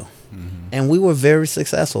own show. And we were very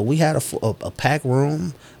successful. We had a packed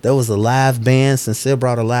room. There was a live band. Sincere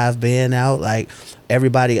brought a live band out. Like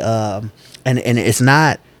everybody, and it's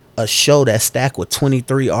not a show that's stacked with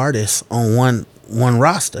 23 artists on one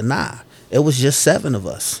roster. Nah, it was just 7 of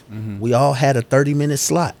us. We all had a 30-minute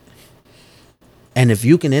slot. And if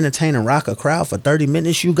you can entertain and rock a crowd for 30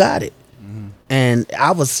 minutes, you got it. And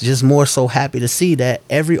I was just more so happy to see that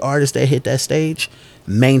every artist that hit that stage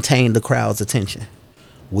maintained the crowd's attention.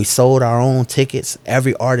 We sold our own tickets.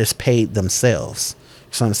 Every artist paid themselves. You know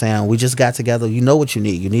what I'm saying? We just got together. You know what you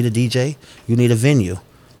need. You need a DJ. You need a venue.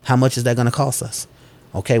 How much is that going to cost us?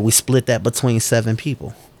 Okay, we split that between 7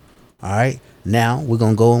 people. All right. Now we're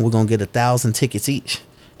going to go and we're going to get 1,000 tickets each.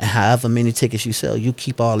 And however many tickets you sell, you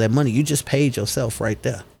keep all that money. You just paid yourself right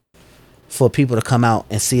there for people to come out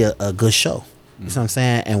and see a good show. You know what I'm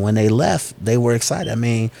saying? And when they left, they were excited. I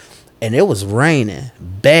mean, and it was raining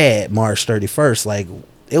bad March 31st. Like,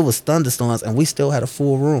 it was thunderstorms, and we still had a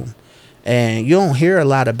full room. And you don't hear a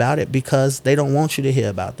lot about it because they don't want you to hear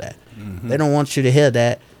about that. They don't want you to hear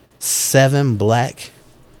that 7 black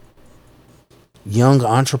young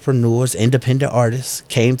entrepreneurs, independent artists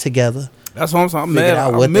came together. That's what I'm saying. Figured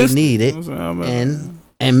out what they needed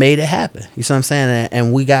and made it happen. You see what I'm saying?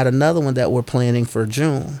 And we got another one that we're planning for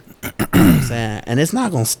June. You know what I'm saying? And it's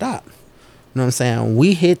not gonna stop. You know what I'm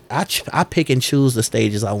saying? I pick and choose the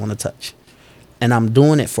stages I want to touch. And I'm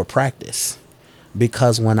doing it for practice.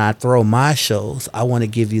 Because when I throw my shows, I want to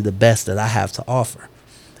give you the best that I have to offer.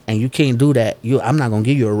 And you can't do that. I'm not going to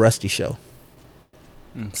give you a rusty show.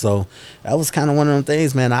 So that was kind of one of them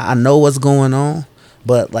things, man. I know what's going on.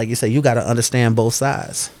 But like you said, you got to understand both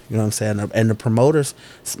sides. You know what I'm saying? And the promoters,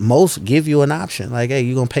 most give you an option. Like, hey,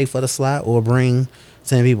 you going to pay for the slot or bring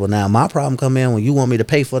 10 people. Now, my problem come in when you want me to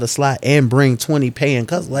pay for the slot and bring 20 paying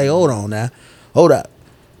customers. Like, hold on now. Hold up.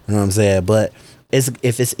 You know what I'm saying? But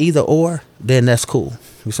if it's either or, then that's cool.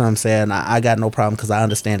 You see what I'm saying? I got no problem because I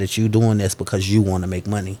understand that you doing this because you want to make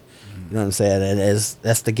money. You know what I'm saying? And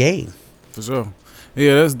that's the game. For sure.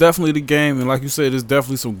 Yeah, that's definitely the game. And like you said, there's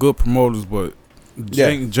definitely some good promoters, but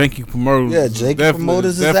janky promoters. Yeah, janky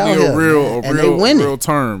promoters is out here. Real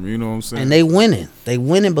term. You know what I'm saying? And they winning. They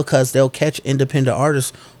winning because they'll catch independent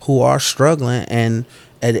artists who are struggling and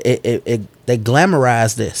they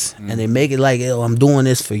glamorize this and they make it like, oh, I'm doing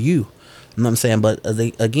this for you. You know what I'm saying? But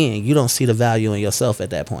again, you don't see the value in yourself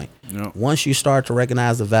at that point. Yep. Once you start to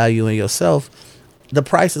recognize the value in yourself, the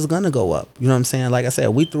price is going to go up. You know what I'm saying? Like I said,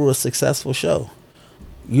 we threw a successful show.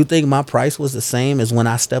 You think my price was the same as when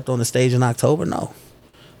I stepped on the stage in October? No.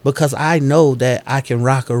 Because I know that I can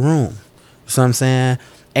rock a room. You know what I'm saying?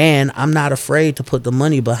 And I'm not afraid to put the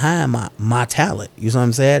money behind my talent. You know what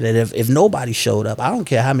I'm saying? And if nobody showed up, I don't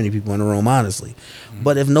care how many people in the room, honestly.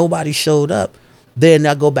 But if nobody showed up, then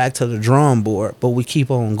I go back to the drawing board, but we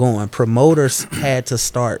keep on going. Promoters had to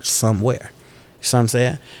start somewhere. You see what I'm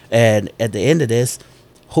saying? And at the end of this,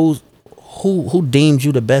 who deemed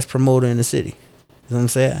you the best promoter in the city? You know what I'm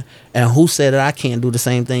saying? And who said that I can't do the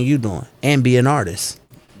same thing you doing and be an artist?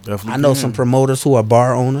 Definitely. I know some promoters who are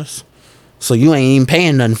bar owners, so you ain't even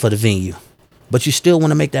paying nothing for the venue, but you still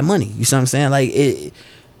want to make that money. You see what I'm saying? Like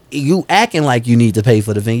you acting like you need to pay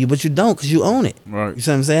for the venue, but you don't because you own it. Right. You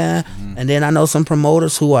see what I'm saying? And then I know some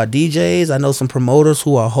promoters who are DJs. I know some promoters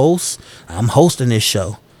who are hosts. I'm hosting this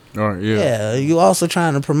show. All right, yeah. Yeah, you also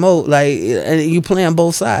trying to promote, like, and you playing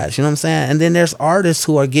both sides. You know what I'm saying? And then there's artists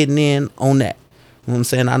who are getting in on that. You know what I'm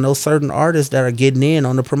saying? I know certain artists that are getting in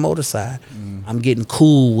on the promoter side. I'm getting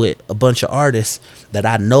cool with a bunch of artists that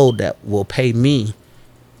I know that will pay me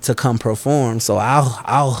to come perform, so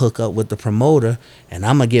I'll hook up with the promoter, and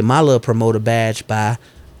I'm gonna get my little promoter badge by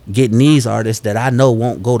getting these artists that I know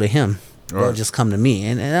won't go to him. They'll just come to me,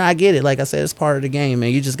 and I get it. Like I said, it's part of the game,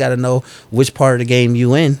 man. You just got to know which part of the game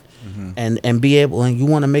you in, and be able. And you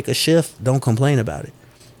want to make a shift, don't complain about it.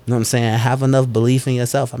 You know what I'm saying? Have enough belief in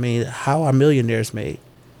yourself. I mean, how are millionaires made?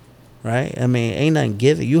 Right? I mean, ain't nothing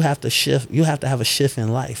given. You have to shift. You have to have a shift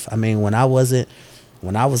in life. I mean, when I was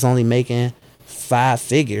only making 5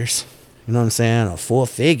 figures, you know what I'm saying, or 4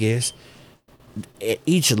 figures, at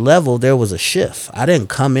each level there was a shift. I didn't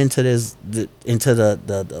come into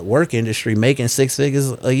the work industry making 6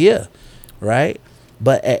 figures a year, right?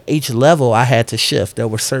 But at each level I had to shift. There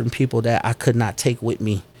were certain people that I could not take with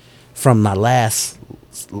me from my last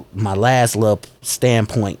little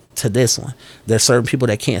standpoint to this one. There's certain people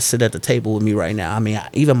that can't sit at the table with me right now. I mean,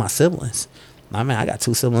 even my siblings. I mean, I got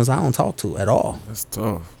 2 siblings I don't talk to at all. That's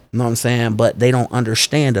tough. You know what I'm saying? But they don't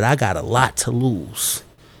understand that I got a lot to lose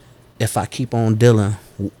if I keep on dealing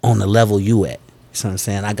on the level you at. You know what I'm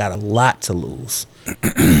saying? I got a lot to lose.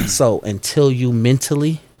 So until you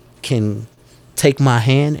mentally can take my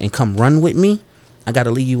hand and come run with me, I got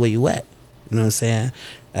to leave you where you at. You know what I'm saying?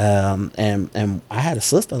 And I had a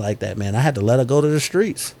sister like that, man. I had to let her go to the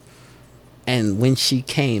streets. And when she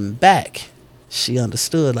came back, she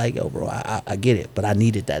understood, like, yo, bro, I get it, but I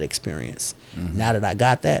needed that experience. Mm-hmm. Now that I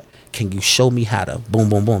got that, can you show me how to boom,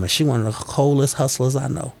 boom, boom? And she one of the coldest hustlers I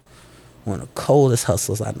know. One of the coldest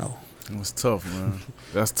hustlers I know. That's tough, man.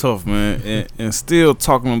 That's tough, man. And still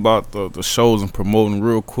talking about the shows and promoting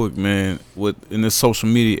real quick, man, in this social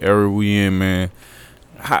media era we in, man,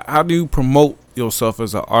 how do you promote yourself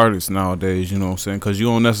as an artist nowadays, you know what I'm saying? Because you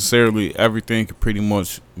don't necessarily, everything can pretty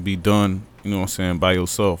much be done, you know what I'm saying, by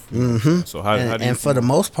yourself. Mm-hmm. So how do you and for the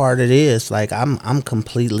most part it is, like, I'm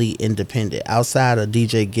completely independent. Outside of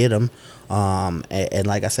DJ Get 'em, and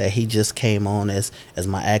like I said, he just came on as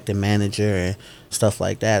my acting manager and stuff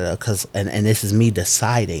like that, and this is me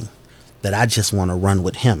deciding that I just want to run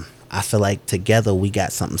with him. I feel like together we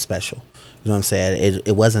got something special. You know what I'm saying?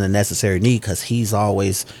 It wasn't a necessary need, because he's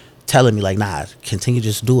always telling me, like, nah, continue,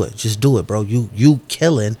 just do it, bro. You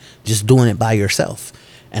killing just doing it by yourself.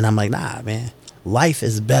 And I'm like, nah, man, life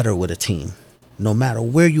is better with a team. No matter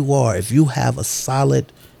where you are, if you have a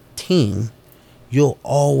solid team, you'll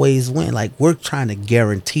always win. Like, we're trying to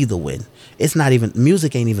guarantee the win. It's not even,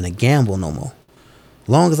 music ain't even a gamble no more.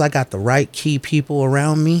 Long as I got the right key people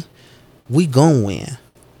around me, we gon' win.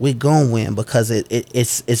 We gon' win, because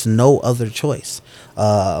it's no other choice.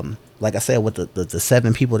 Like I said, with the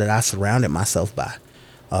 7 people that I surrounded myself by.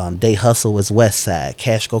 They Hustle is West Side,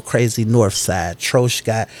 Cash Go Crazy North Side, Trosh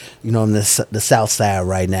got, you know, the South Side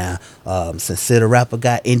right now. Sincere the Rapper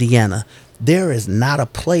got Indiana. There is not a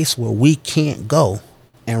place where we can't go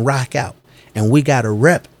and rock out, and we got a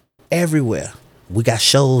rep everywhere. We got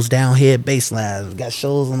shows down here at Baseline. We got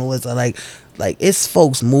shows on the west side. Like it's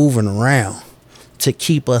folks moving around to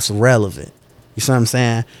keep us relevant. You see what I'm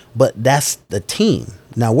saying? But that's the team.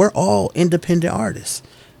 Now, we're all independent artists.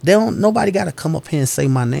 Nobody got to come up here and say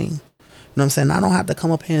my name. You know what I'm saying? I don't have to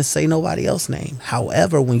come up here and say nobody else's name.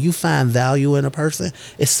 However, when you find value in a person,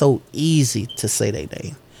 it's so easy to say their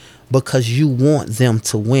name, because you want them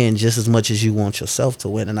to win just as much as you want yourself to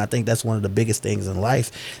win. And I think that's one of the biggest things in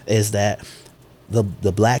life, is that the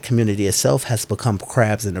black community itself has become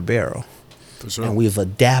crabs in a barrel. For sure. And we've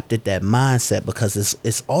adapted that mindset because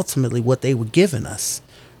it's ultimately what they were giving us,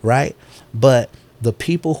 right? But the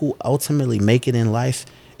people who ultimately make it in life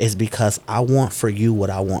is because I want for you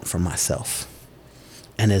what I want for myself.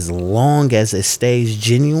 And as long as it stays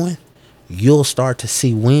genuine, you'll start to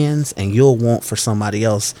see wins, and you'll want for somebody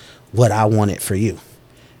else what I wanted for you.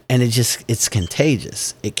 And it's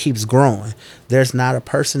contagious. It keeps growing. There's not a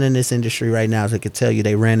person in this industry right now that could tell you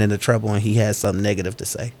they ran into Treble and he had something negative to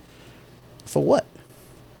say. For what?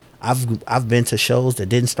 I've been to shows that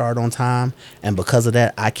didn't start on time, and because of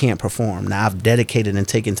that, I can't perform. Now, I've dedicated and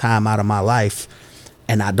taken time out of my life,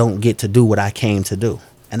 and I don't get to do what I came to do.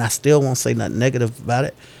 And I still won't say nothing negative about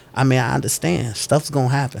it. I mean, I understand. Stuff's going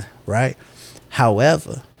to happen, right?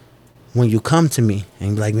 However, when you come to me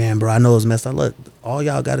and be like, man, bro, I know it's messed up. Look, all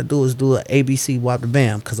y'all got to do is do an ABC wop the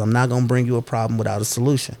bam, because I'm not going to bring you a problem without a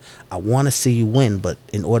solution. I want to see you win, but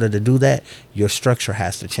in order to do that, your structure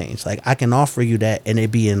has to change. Like, I can offer you that and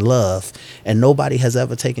it be in love, and nobody has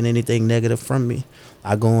ever taken anything negative from me.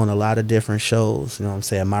 I go on a lot of different shows, you know what I'm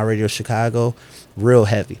saying? My Radio Chicago, real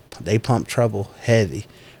heavy. They pump Treble heavy.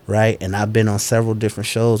 Right? And I've been on several different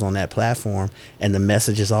shows on that platform, and the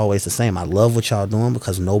message is always the same. I love what y'all doing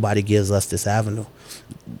because nobody gives us this avenue.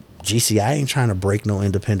 GCI ain't trying to break no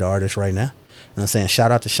independent artists right now. You know what I'm saying?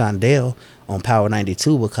 Shout out to Shondale on Power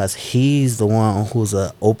 92, because he's the one who's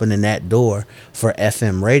opening that door for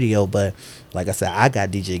FM radio. But like I said, I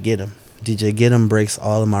got DJ Get 'em. DJ Get 'em breaks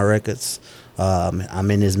all of my records.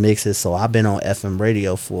 I'm in his mixes, so I've been on FM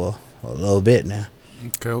radio for a little bit now.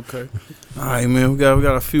 Okay. All right, man. We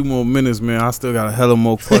got a few more minutes, man. I still got a hell of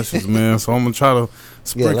more questions, man. So I'm gonna try to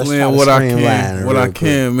sprinkle in what I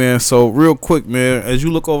can, man. So real quick, man, as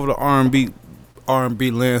you look over the R&B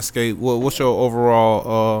landscape, what's your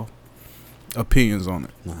overall opinions on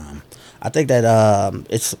it? I think that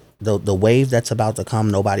the wave that's about to come,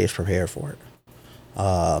 nobody is prepared for it.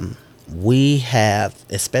 We have,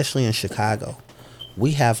 especially in Chicago,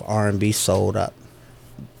 we have R&B sold up.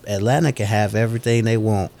 Atlanta can have everything they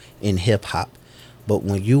want in hip hop, but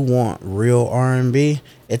when you want real R&B,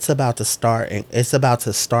 it's about to start. It's about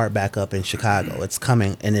to start back up in Chicago. It's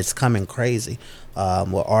coming, and it's coming crazy.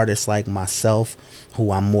 With artists like myself,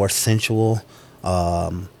 who I'm more sensual,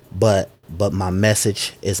 but my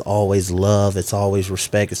message is always love. It's always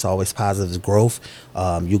respect. It's always positive growth.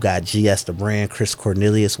 You got GS the brand, Chris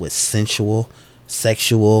Cornelius with sensual,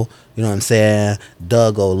 sexual. You know what I'm saying?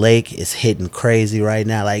 Doug O'Lake is hitting crazy right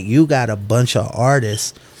now. Like, you got a bunch of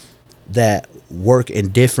artists that work in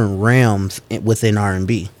different realms within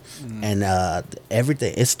R&B. And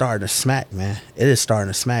everything, it's starting to smack, man. It is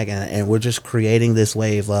starting to smack, and we're just creating this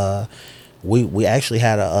wave. We actually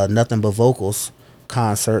had a Nothing But Vocals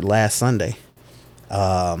concert last Sunday.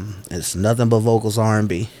 It's Nothing But Vocals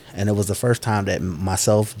R&B, and it was the first time that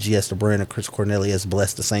myself, GS the brand, and Chris Cornelius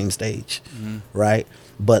blessed the same stage, right?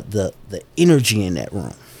 But the energy in that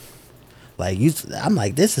room, like, I'm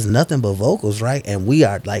like, this is Nothing But Vocals, right? And we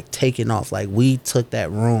are like taking off. Like, we took that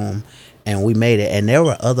room and we made it. And there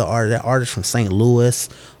were other artists from St. Louis.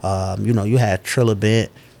 You had Treble,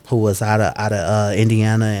 who was out of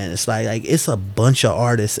Indiana, and it's like it's a bunch of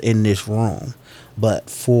artists in this room. But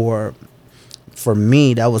for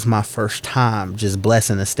me, that was my first time just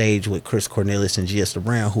blessing the stage with Chris Cornelius and GS the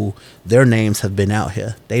brand, who their names have been out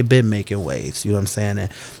here. They've been making waves. You know what I'm saying?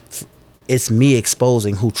 And it's me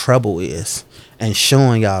exposing who Treble is and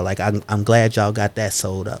showing y'all, like, I'm glad y'all got that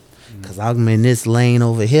sold up. Because I'm in this lane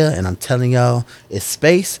over here, and I'm telling y'all, it's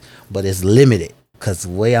space, but it's limited. Because the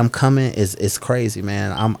way I'm coming is crazy,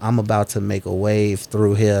 man. I'm about to make a wave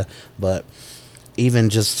through here. But even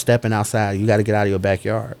just stepping outside, you got to get out of your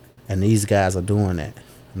backyard. And these guys are doing that.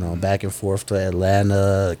 Back and forth to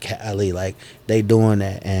Atlanta, Cali, like, they doing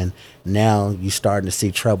that. And now you starting to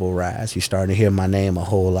see Treble rise. You starting to hear my name a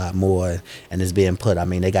whole lot more, and it's being put. I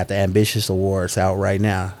mean, they got the Ambitious Awards out right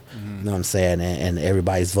now. You know what I'm saying? And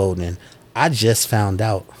everybody's voting. And I just found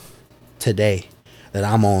out today that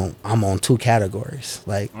I'm on 2 categories.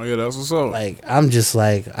 Like, oh yeah, that's what's up. Like, I'm just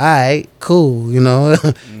like, all right, cool.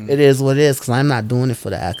 It is what it is, because I'm not doing it for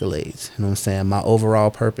the accolades. You know what I'm saying? My overall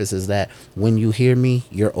purpose is that when you hear me,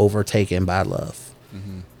 you're overtaken by love.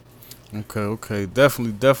 Okay.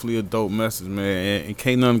 Definitely a dope message, man. And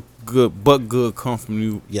can't nothing good come from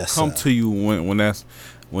you. Yes, come sir. to you when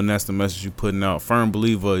that's the message you putting out. Firm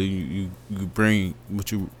believer, you bring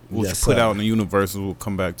what you Yes, put sir. out in the universe will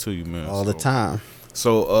come back to you, man. All the time.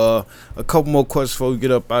 So a couple more questions before we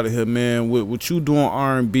get up out of here, man. With you doing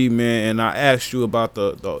R&B, man, and I asked you about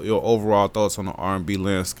your overall thoughts on the R&B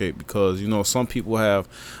landscape, because some people have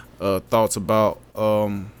thoughts about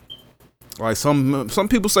like some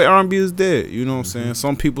people say R&B is dead. You know what I'm saying?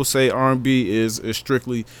 Some people say R&B is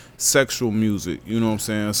strictly sexual music. You know what I'm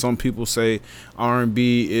saying? Some people say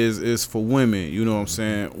R&B is for women. You know what I'm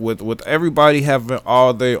saying? With everybody having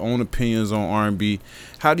all their own opinions on R&B,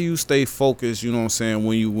 how do you stay focused? You know what I'm saying,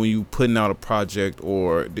 when you putting out a project,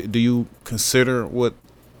 or do you consider what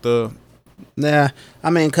the Nah,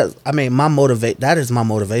 that is my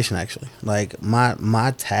motivation, actually. Like, my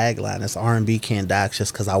tagline is R&B can't die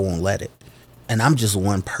just because I won't let it. And I'm just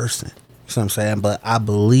one person. You know what I'm saying? But I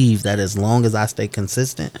believe that as long as I stay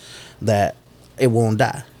consistent, that it won't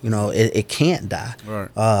die. It can't die.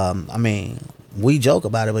 Right. We joke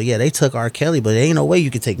about it, but yeah, they took R. Kelly, but there ain't no way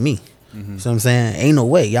you could take me. You know what I'm saying? Ain't no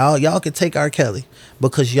way. Y'all could take R. Kelly,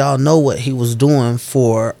 because y'all know what he was doing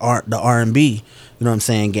for the R&B, you know what I'm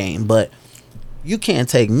saying, game. But you can't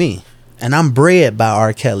take me. And I'm bred by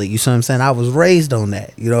R. Kelly. You see what I'm saying? I was raised on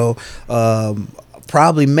that,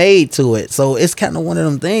 probably made to it. So it's kind of one of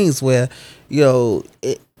them things where,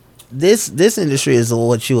 this industry is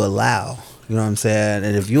what you allow. You know what I'm saying?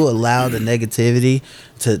 And if you allow the negativity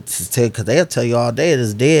to because they'll tell you all day it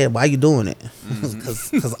is dead, why you doing it?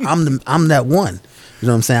 Because I'm that one. You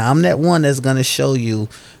know what I'm saying? I'm that one that's gonna show you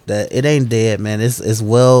that it ain't dead, man. It's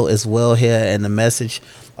well here, and the message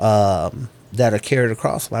that are carried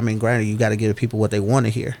across. Granted, you got to give people what they want to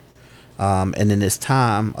hear. And in this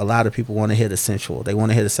time, a lot of people want to hear the sensual. They want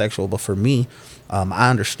to hear the sexual. But for me, I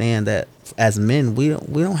understand that as men, we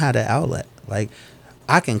don't have that outlet. Like,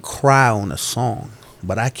 I can cry on a song,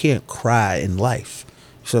 but I can't cry in life.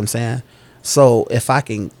 You see what I'm saying? So if I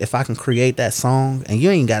can create that song, and you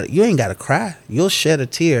ain't got to cry. You'll shed a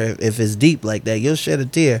tear if it's deep like that. You'll shed a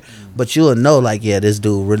tear, but you'll know, like, yeah, this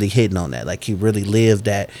dude really hitting on that. Like, he really lived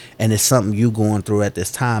that, and it's something you going through at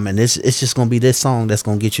this time, and it's just gonna be this song that's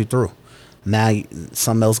gonna get you through. Now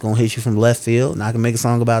something else gonna hit you from left field, and I can make a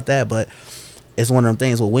song about that. But it's one of them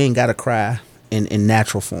things where we ain't gotta cry in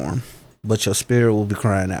natural form, but your spirit will be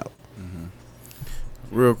crying out.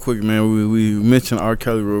 Real quick, man. We mentioned R.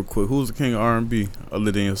 Kelly real quick. Who's the king of R&B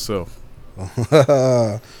other than yourself?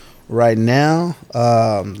 Right now,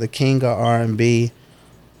 the king of R&B.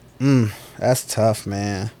 That's tough,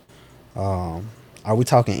 man. Are we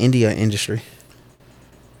talking India industry?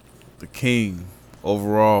 The king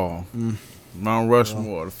overall. Mount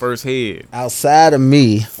Rushmore, the first head. Outside of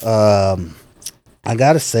me, I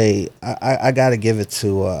gotta say, I gotta give it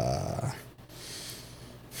to.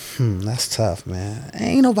 That's tough, man.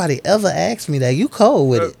 Ain't nobody ever asked me that. You cold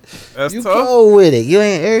with it. That's You tough. cold with it. You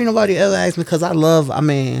ain't nobody ever asked me because I love. I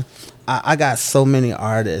mean, I got so many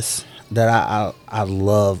artists that I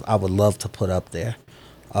love. I would love to put up there.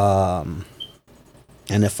 And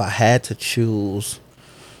if I had to choose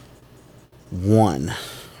one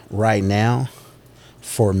right now,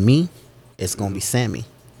 for me, it's gonna be Sammy.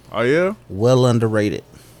 Oh yeah. Well underrated.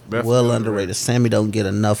 Definitely Well underrated. underrated. Sammy don't get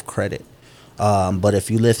enough credit. But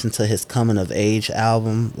if you listen to his coming of age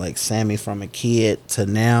album, like Sammy from a kid to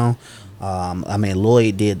now, I mean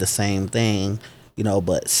Lloyd did the same thing, you know.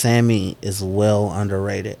 But Sammy is well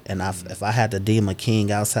underrated, and if I had to deem a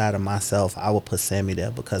king outside of myself, I would put Sammy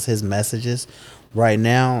there because his messages, right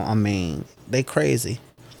now, I mean, they crazy,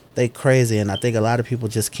 and I think a lot of people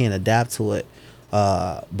just can't adapt to it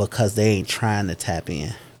because they ain't trying to tap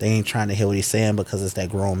in. They ain't trying to hear what he's saying because it's that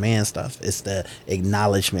grown man stuff. It's the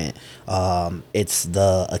acknowledgement. It's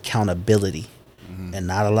the accountability, and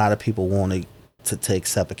not a lot of people want to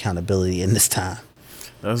accept accountability in this time.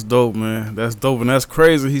 That's dope, man. That's dope, and that's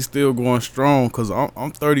crazy. He's still going strong. Cause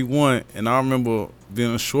I'm 31, and I remember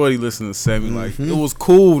being a shorty listening to Sammy. Like it was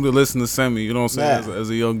cool to listen to Sammy. You know what I'm saying? Yeah. As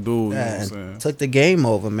a young dude, you know what Yeah, I'm and saying? took the game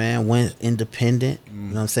over, man. Went independent. You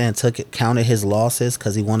know what I'm saying? Counted his losses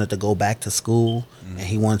because he wanted to go back to school and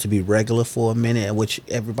he wanted to be regular for a minute. Which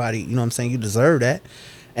everybody, you know what I'm saying? You deserve that.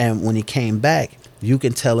 And when he came back, you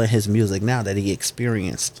can tell in his music now that he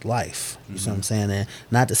experienced life. You see what I'm saying? And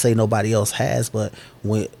not to say nobody else has, but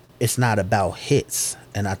it's not about hits.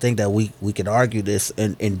 And I think that we could argue this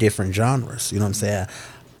in different genres. You know what I'm saying?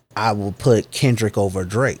 I will put Kendrick over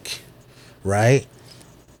Drake, right?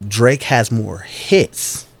 Drake has more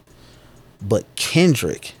hits, but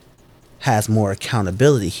Kendrick has more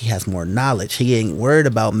accountability. He has more knowledge. He ain't worried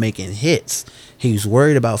about making hits. He's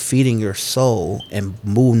worried about feeding your soul and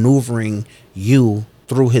maneuvering you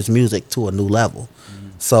through his music to a new level.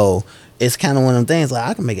 So it's kind of one of them things like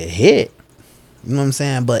I can make a hit. You know what I'm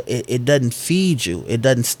saying? But it doesn't feed you. It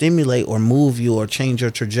doesn't stimulate or move you or change your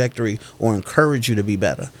trajectory or encourage you to be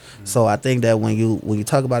better. So I think that when you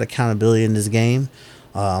talk about accountability in this game,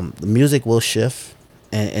 the music will shift.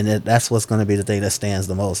 And that's what's going to be the thing that stands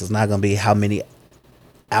the most. It's not going to be how many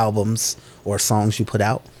albums or songs you put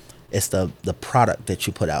out. It's the product that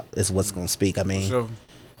you put out is what's going to speak. I mean, Sure.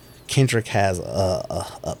 Kendrick has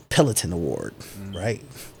a Peloton Award, right?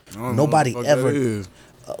 I don't know Nobody what the fuck ever. that is.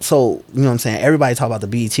 So you know what I'm saying. Everybody talk about the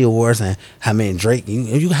BET Awards and how many Drake.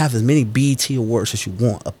 You have as many BET Awards as you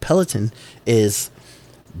want. A Peloton is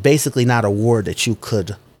basically not an award that you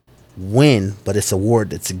could win, but it's an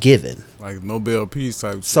award that's given. Like Nobel Peace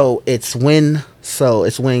type shit. So it's when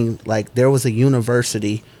like there was a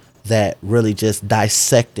university that really just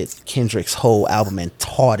dissected Kendrick's whole album and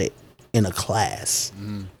taught it in a class. You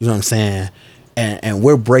know what I'm saying? And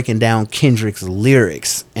we're breaking down Kendrick's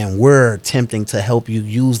lyrics and we're attempting to help you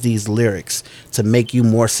use these lyrics to make you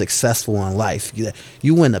more successful in life.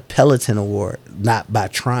 You win a Peloton Award not by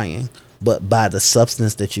trying, but by the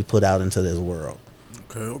substance that you put out into this world.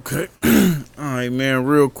 Okay. All right, man.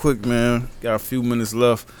 Real quick, man. Got a few minutes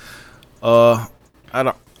left. Out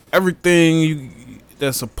of everything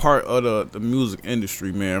that's a part of the music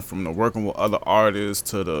industry, man, from the working with other artists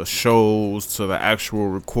to the shows to the actual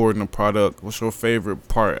recording the product, what's your favorite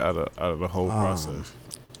part out of the whole process?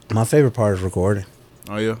 My favorite part is recording.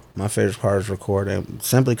 Oh yeah. My favorite part is recording,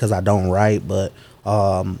 simply because I don't write, but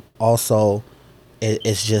also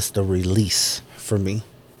it's just the release for me.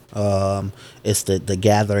 It's the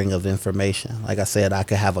gathering of information. Like I said, I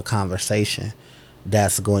could have a conversation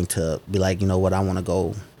that's going to be like, you know what, I want to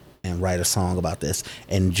go and write a song about this.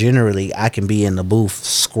 And generally, I can be in the booth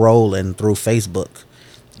scrolling through Facebook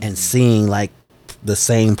and seeing like the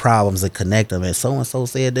same problems that connect them. And so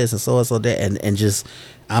said this and so that, and just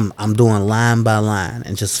I'm doing line by line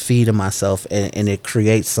and just feeding myself, and it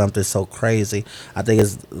creates something so crazy. I think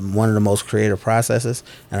it's one of the most creative processes,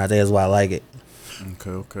 and I think that's why I like it.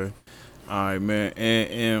 Okay. All right, man.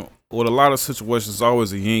 And with a lot of situations, it's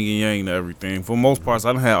always a yin and yang to everything. For most parts,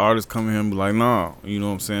 I done had artists come here and be like, nah, you know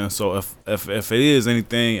what I'm saying? So if it is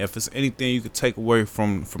anything, if it's anything you could take away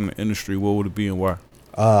from the industry, what would it be and why?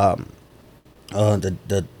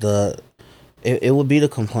 It would be the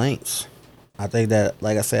complaints. I think that,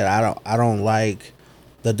 like I said, I don't like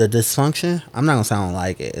the dysfunction. I'm not gonna say I don't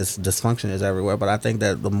like it. It's dysfunction is everywhere, but I think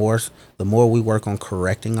that the more we work on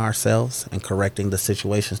correcting ourselves and correcting the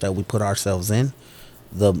situations that we put ourselves in,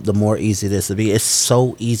 the more easy this will be. It's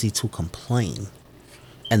so easy to complain,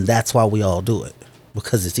 and that's why we all do it,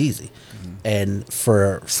 because it's easy. And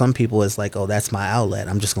for some people, it's like, oh, that's my outlet.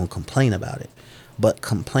 I'm just gonna complain about it. But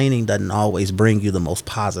complaining doesn't always bring you the most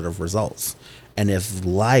positive results. And if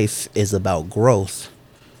life is about growth,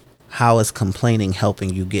 how is complaining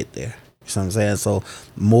helping you get there? You know what I'm saying? So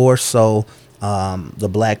more so, the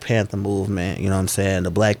Black Panther movement, you know what I'm saying?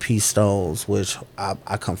 The Black Peace Stones, which I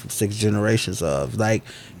come from 6 generations of. Like,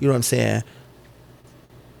 you know what I'm saying?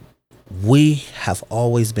 We have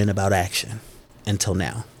always been about action until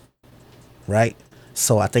now, right?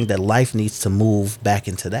 So I think that life needs to move back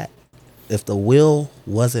into that. If the wheel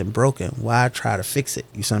wasn't broken, why try to fix it?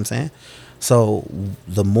 You see what I'm saying? So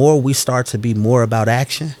the more we start to be more about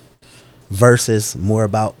action versus more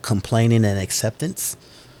about complaining and acceptance,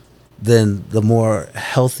 then the more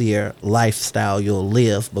healthier lifestyle you'll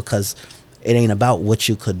live, because it ain't about what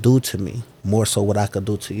you could do to me, more so what I could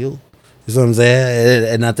do to you. You see what I'm saying?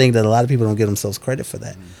 And I think that a lot of people don't give themselves credit for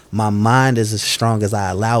that. My mind is as strong as I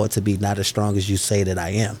allow it to be, not as strong as you say that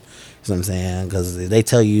I am. You know what I'm saying? Because they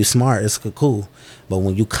tell you you're smart, it's cool. But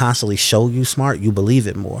when you constantly show you smart, you believe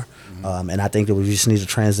it more. And I think that we just need to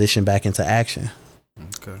transition back into action.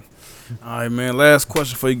 Okay. All right, man. Last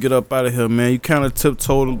question before you get up out of here, man. You kind of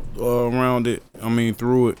tiptoed around it. I mean,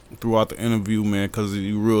 throughout the interview, man, because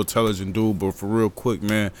you real intelligent dude. But for real quick,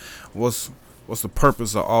 man, what's the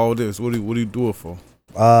purpose of all this? What do you do it for?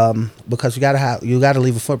 Because you gotta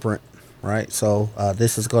leave a footprint, right? So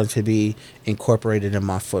this is going to be incorporated in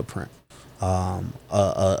my footprint.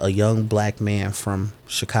 A young Black man from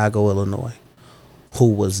Chicago, Illinois,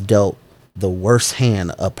 who was dealt the worst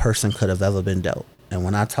hand a person could have ever been dealt. And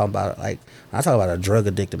when I talk about a drug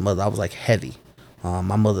addicted mother, I was like heavy.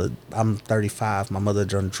 My mother, I'm 35. My mother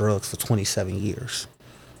done drugs for 27 years.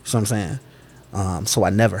 You know what I'm saying? So I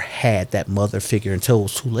never had that mother figure until it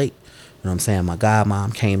was too late. You know what I'm saying? My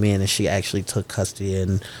godmom came in and she actually took custody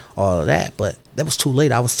and all of that, but that was too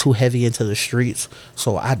late. I was too heavy into the streets.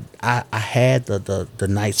 So I had the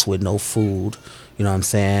nights with no food. You know what I'm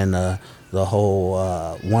saying? The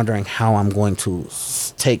whole wondering how I'm going to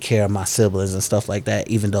take care of my siblings and stuff like that,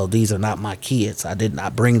 even though these are not my kids. I did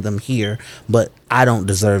not bring them here, but I don't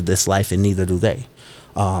deserve this life and neither do they.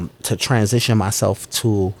 To transition myself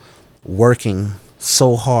to working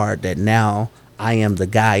so hard that now I am the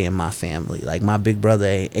guy in my family. Like, my big brother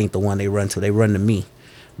ain't the one they run to. They run to me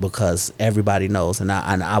because everybody knows. And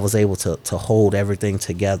I was able to hold everything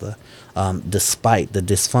together despite the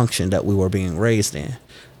dysfunction that we were being raised in,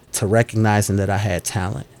 to recognizing that I had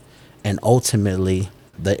talent. And ultimately,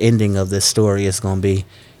 the ending of this story is going to be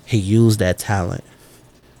he used that talent.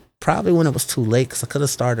 Probably when it was too late, because I could have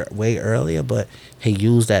started way earlier, but he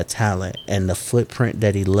used that talent and the footprint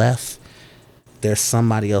that he left. There's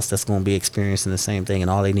somebody else that's going to be experiencing the same thing,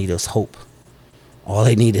 and all they need is hope. All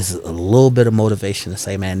they need is a little bit of motivation to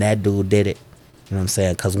say, man, that dude did it. You know what I'm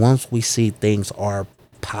saying? Because once we see things are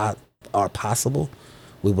possible,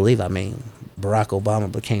 we believe. I mean, Barack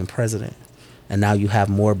Obama became president, and now you have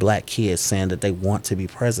more Black kids saying that they want to be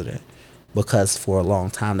president, because for a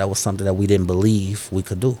long time that was something that we didn't believe we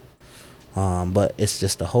could do. But it's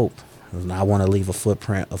just a hope. And I want to leave a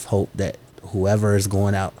footprint of hope that whoever is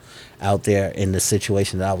going out there in the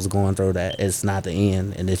situation that I was going through, that it's not the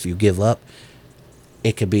end. And if you give up,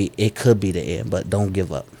 it could be the end, but don't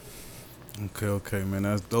give up. Okay, man,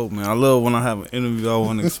 that's dope, man. I love when I have an interview I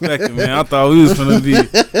wasn't expecting, man. I thought we was gonna be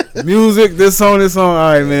music, this song. All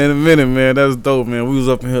right, man, in a minute, man. That's dope, man. We was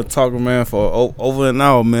up in here talking, man, for over an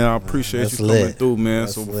hour, man. I appreciate you coming through, man.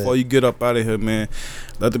 So before you get up out of here, man,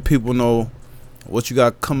 let the people know what you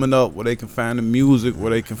got coming up, where they can find the music, where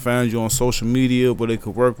they can find you on social media, where they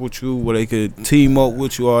could work with you, where they could team up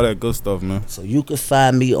with you, all that good stuff, man. So you can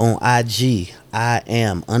find me on IG I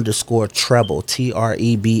am underscore Treble,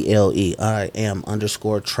 Treble. I am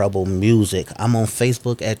underscore Treble Music. I'm on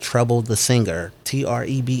Facebook at Treble the Singer,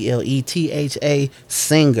 Trebletha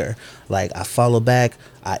Singer. Like, I follow back,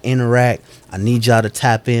 I interact. I need y'all to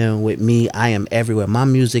tap in with me. I am everywhere. My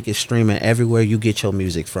music is streaming everywhere you get your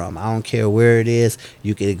music from. I don't care where it is.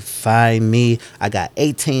 You can find me. I got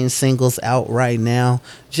 18 singles out right now,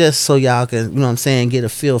 just so y'all can, you know what I'm saying, get a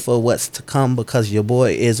feel for what's to come, because your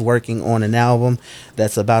boy is working on an album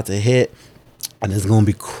that's about to hit. And it's gonna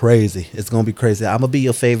be crazy. It's gonna be crazy. I'm gonna be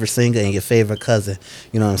your favorite singer and your favorite cousin.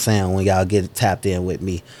 You know what I'm saying? When y'all get tapped in with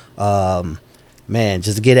me. Man,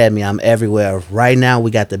 just get at me. I'm everywhere. Right now,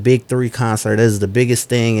 we got the Big 3 concert. This is the biggest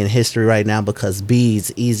thing in history right now, because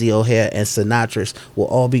Beats, Easy O'Hare, and Sinatra's will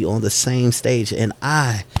all be on the same stage. And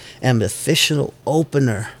I am the official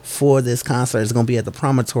opener for this concert. It's going to be at the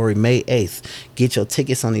Promontory May 8th. Get your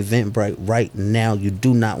tickets on Eventbrite right now. You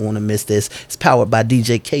do not want to miss this. It's powered by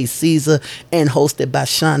DJ K Caesar and hosted by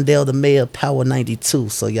Shondell, the mayor of Power 92.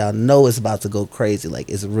 So y'all know it's about to go crazy. Like,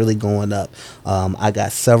 it's really going up. I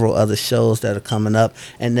got several other shows that are coming up,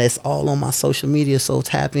 and that's all on my social media, so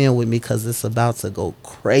tap in with me, because it's about to go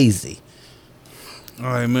crazy. All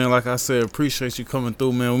right, man. Like I said, appreciate you coming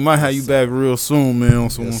through, man. We might have you back real soon, man, on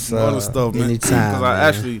some other stuff, man. Anytime.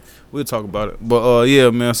 Because we'll talk about it. But yeah,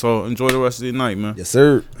 man. So enjoy the rest of the night, man. Yes,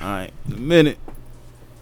 sir. All right, in a minute.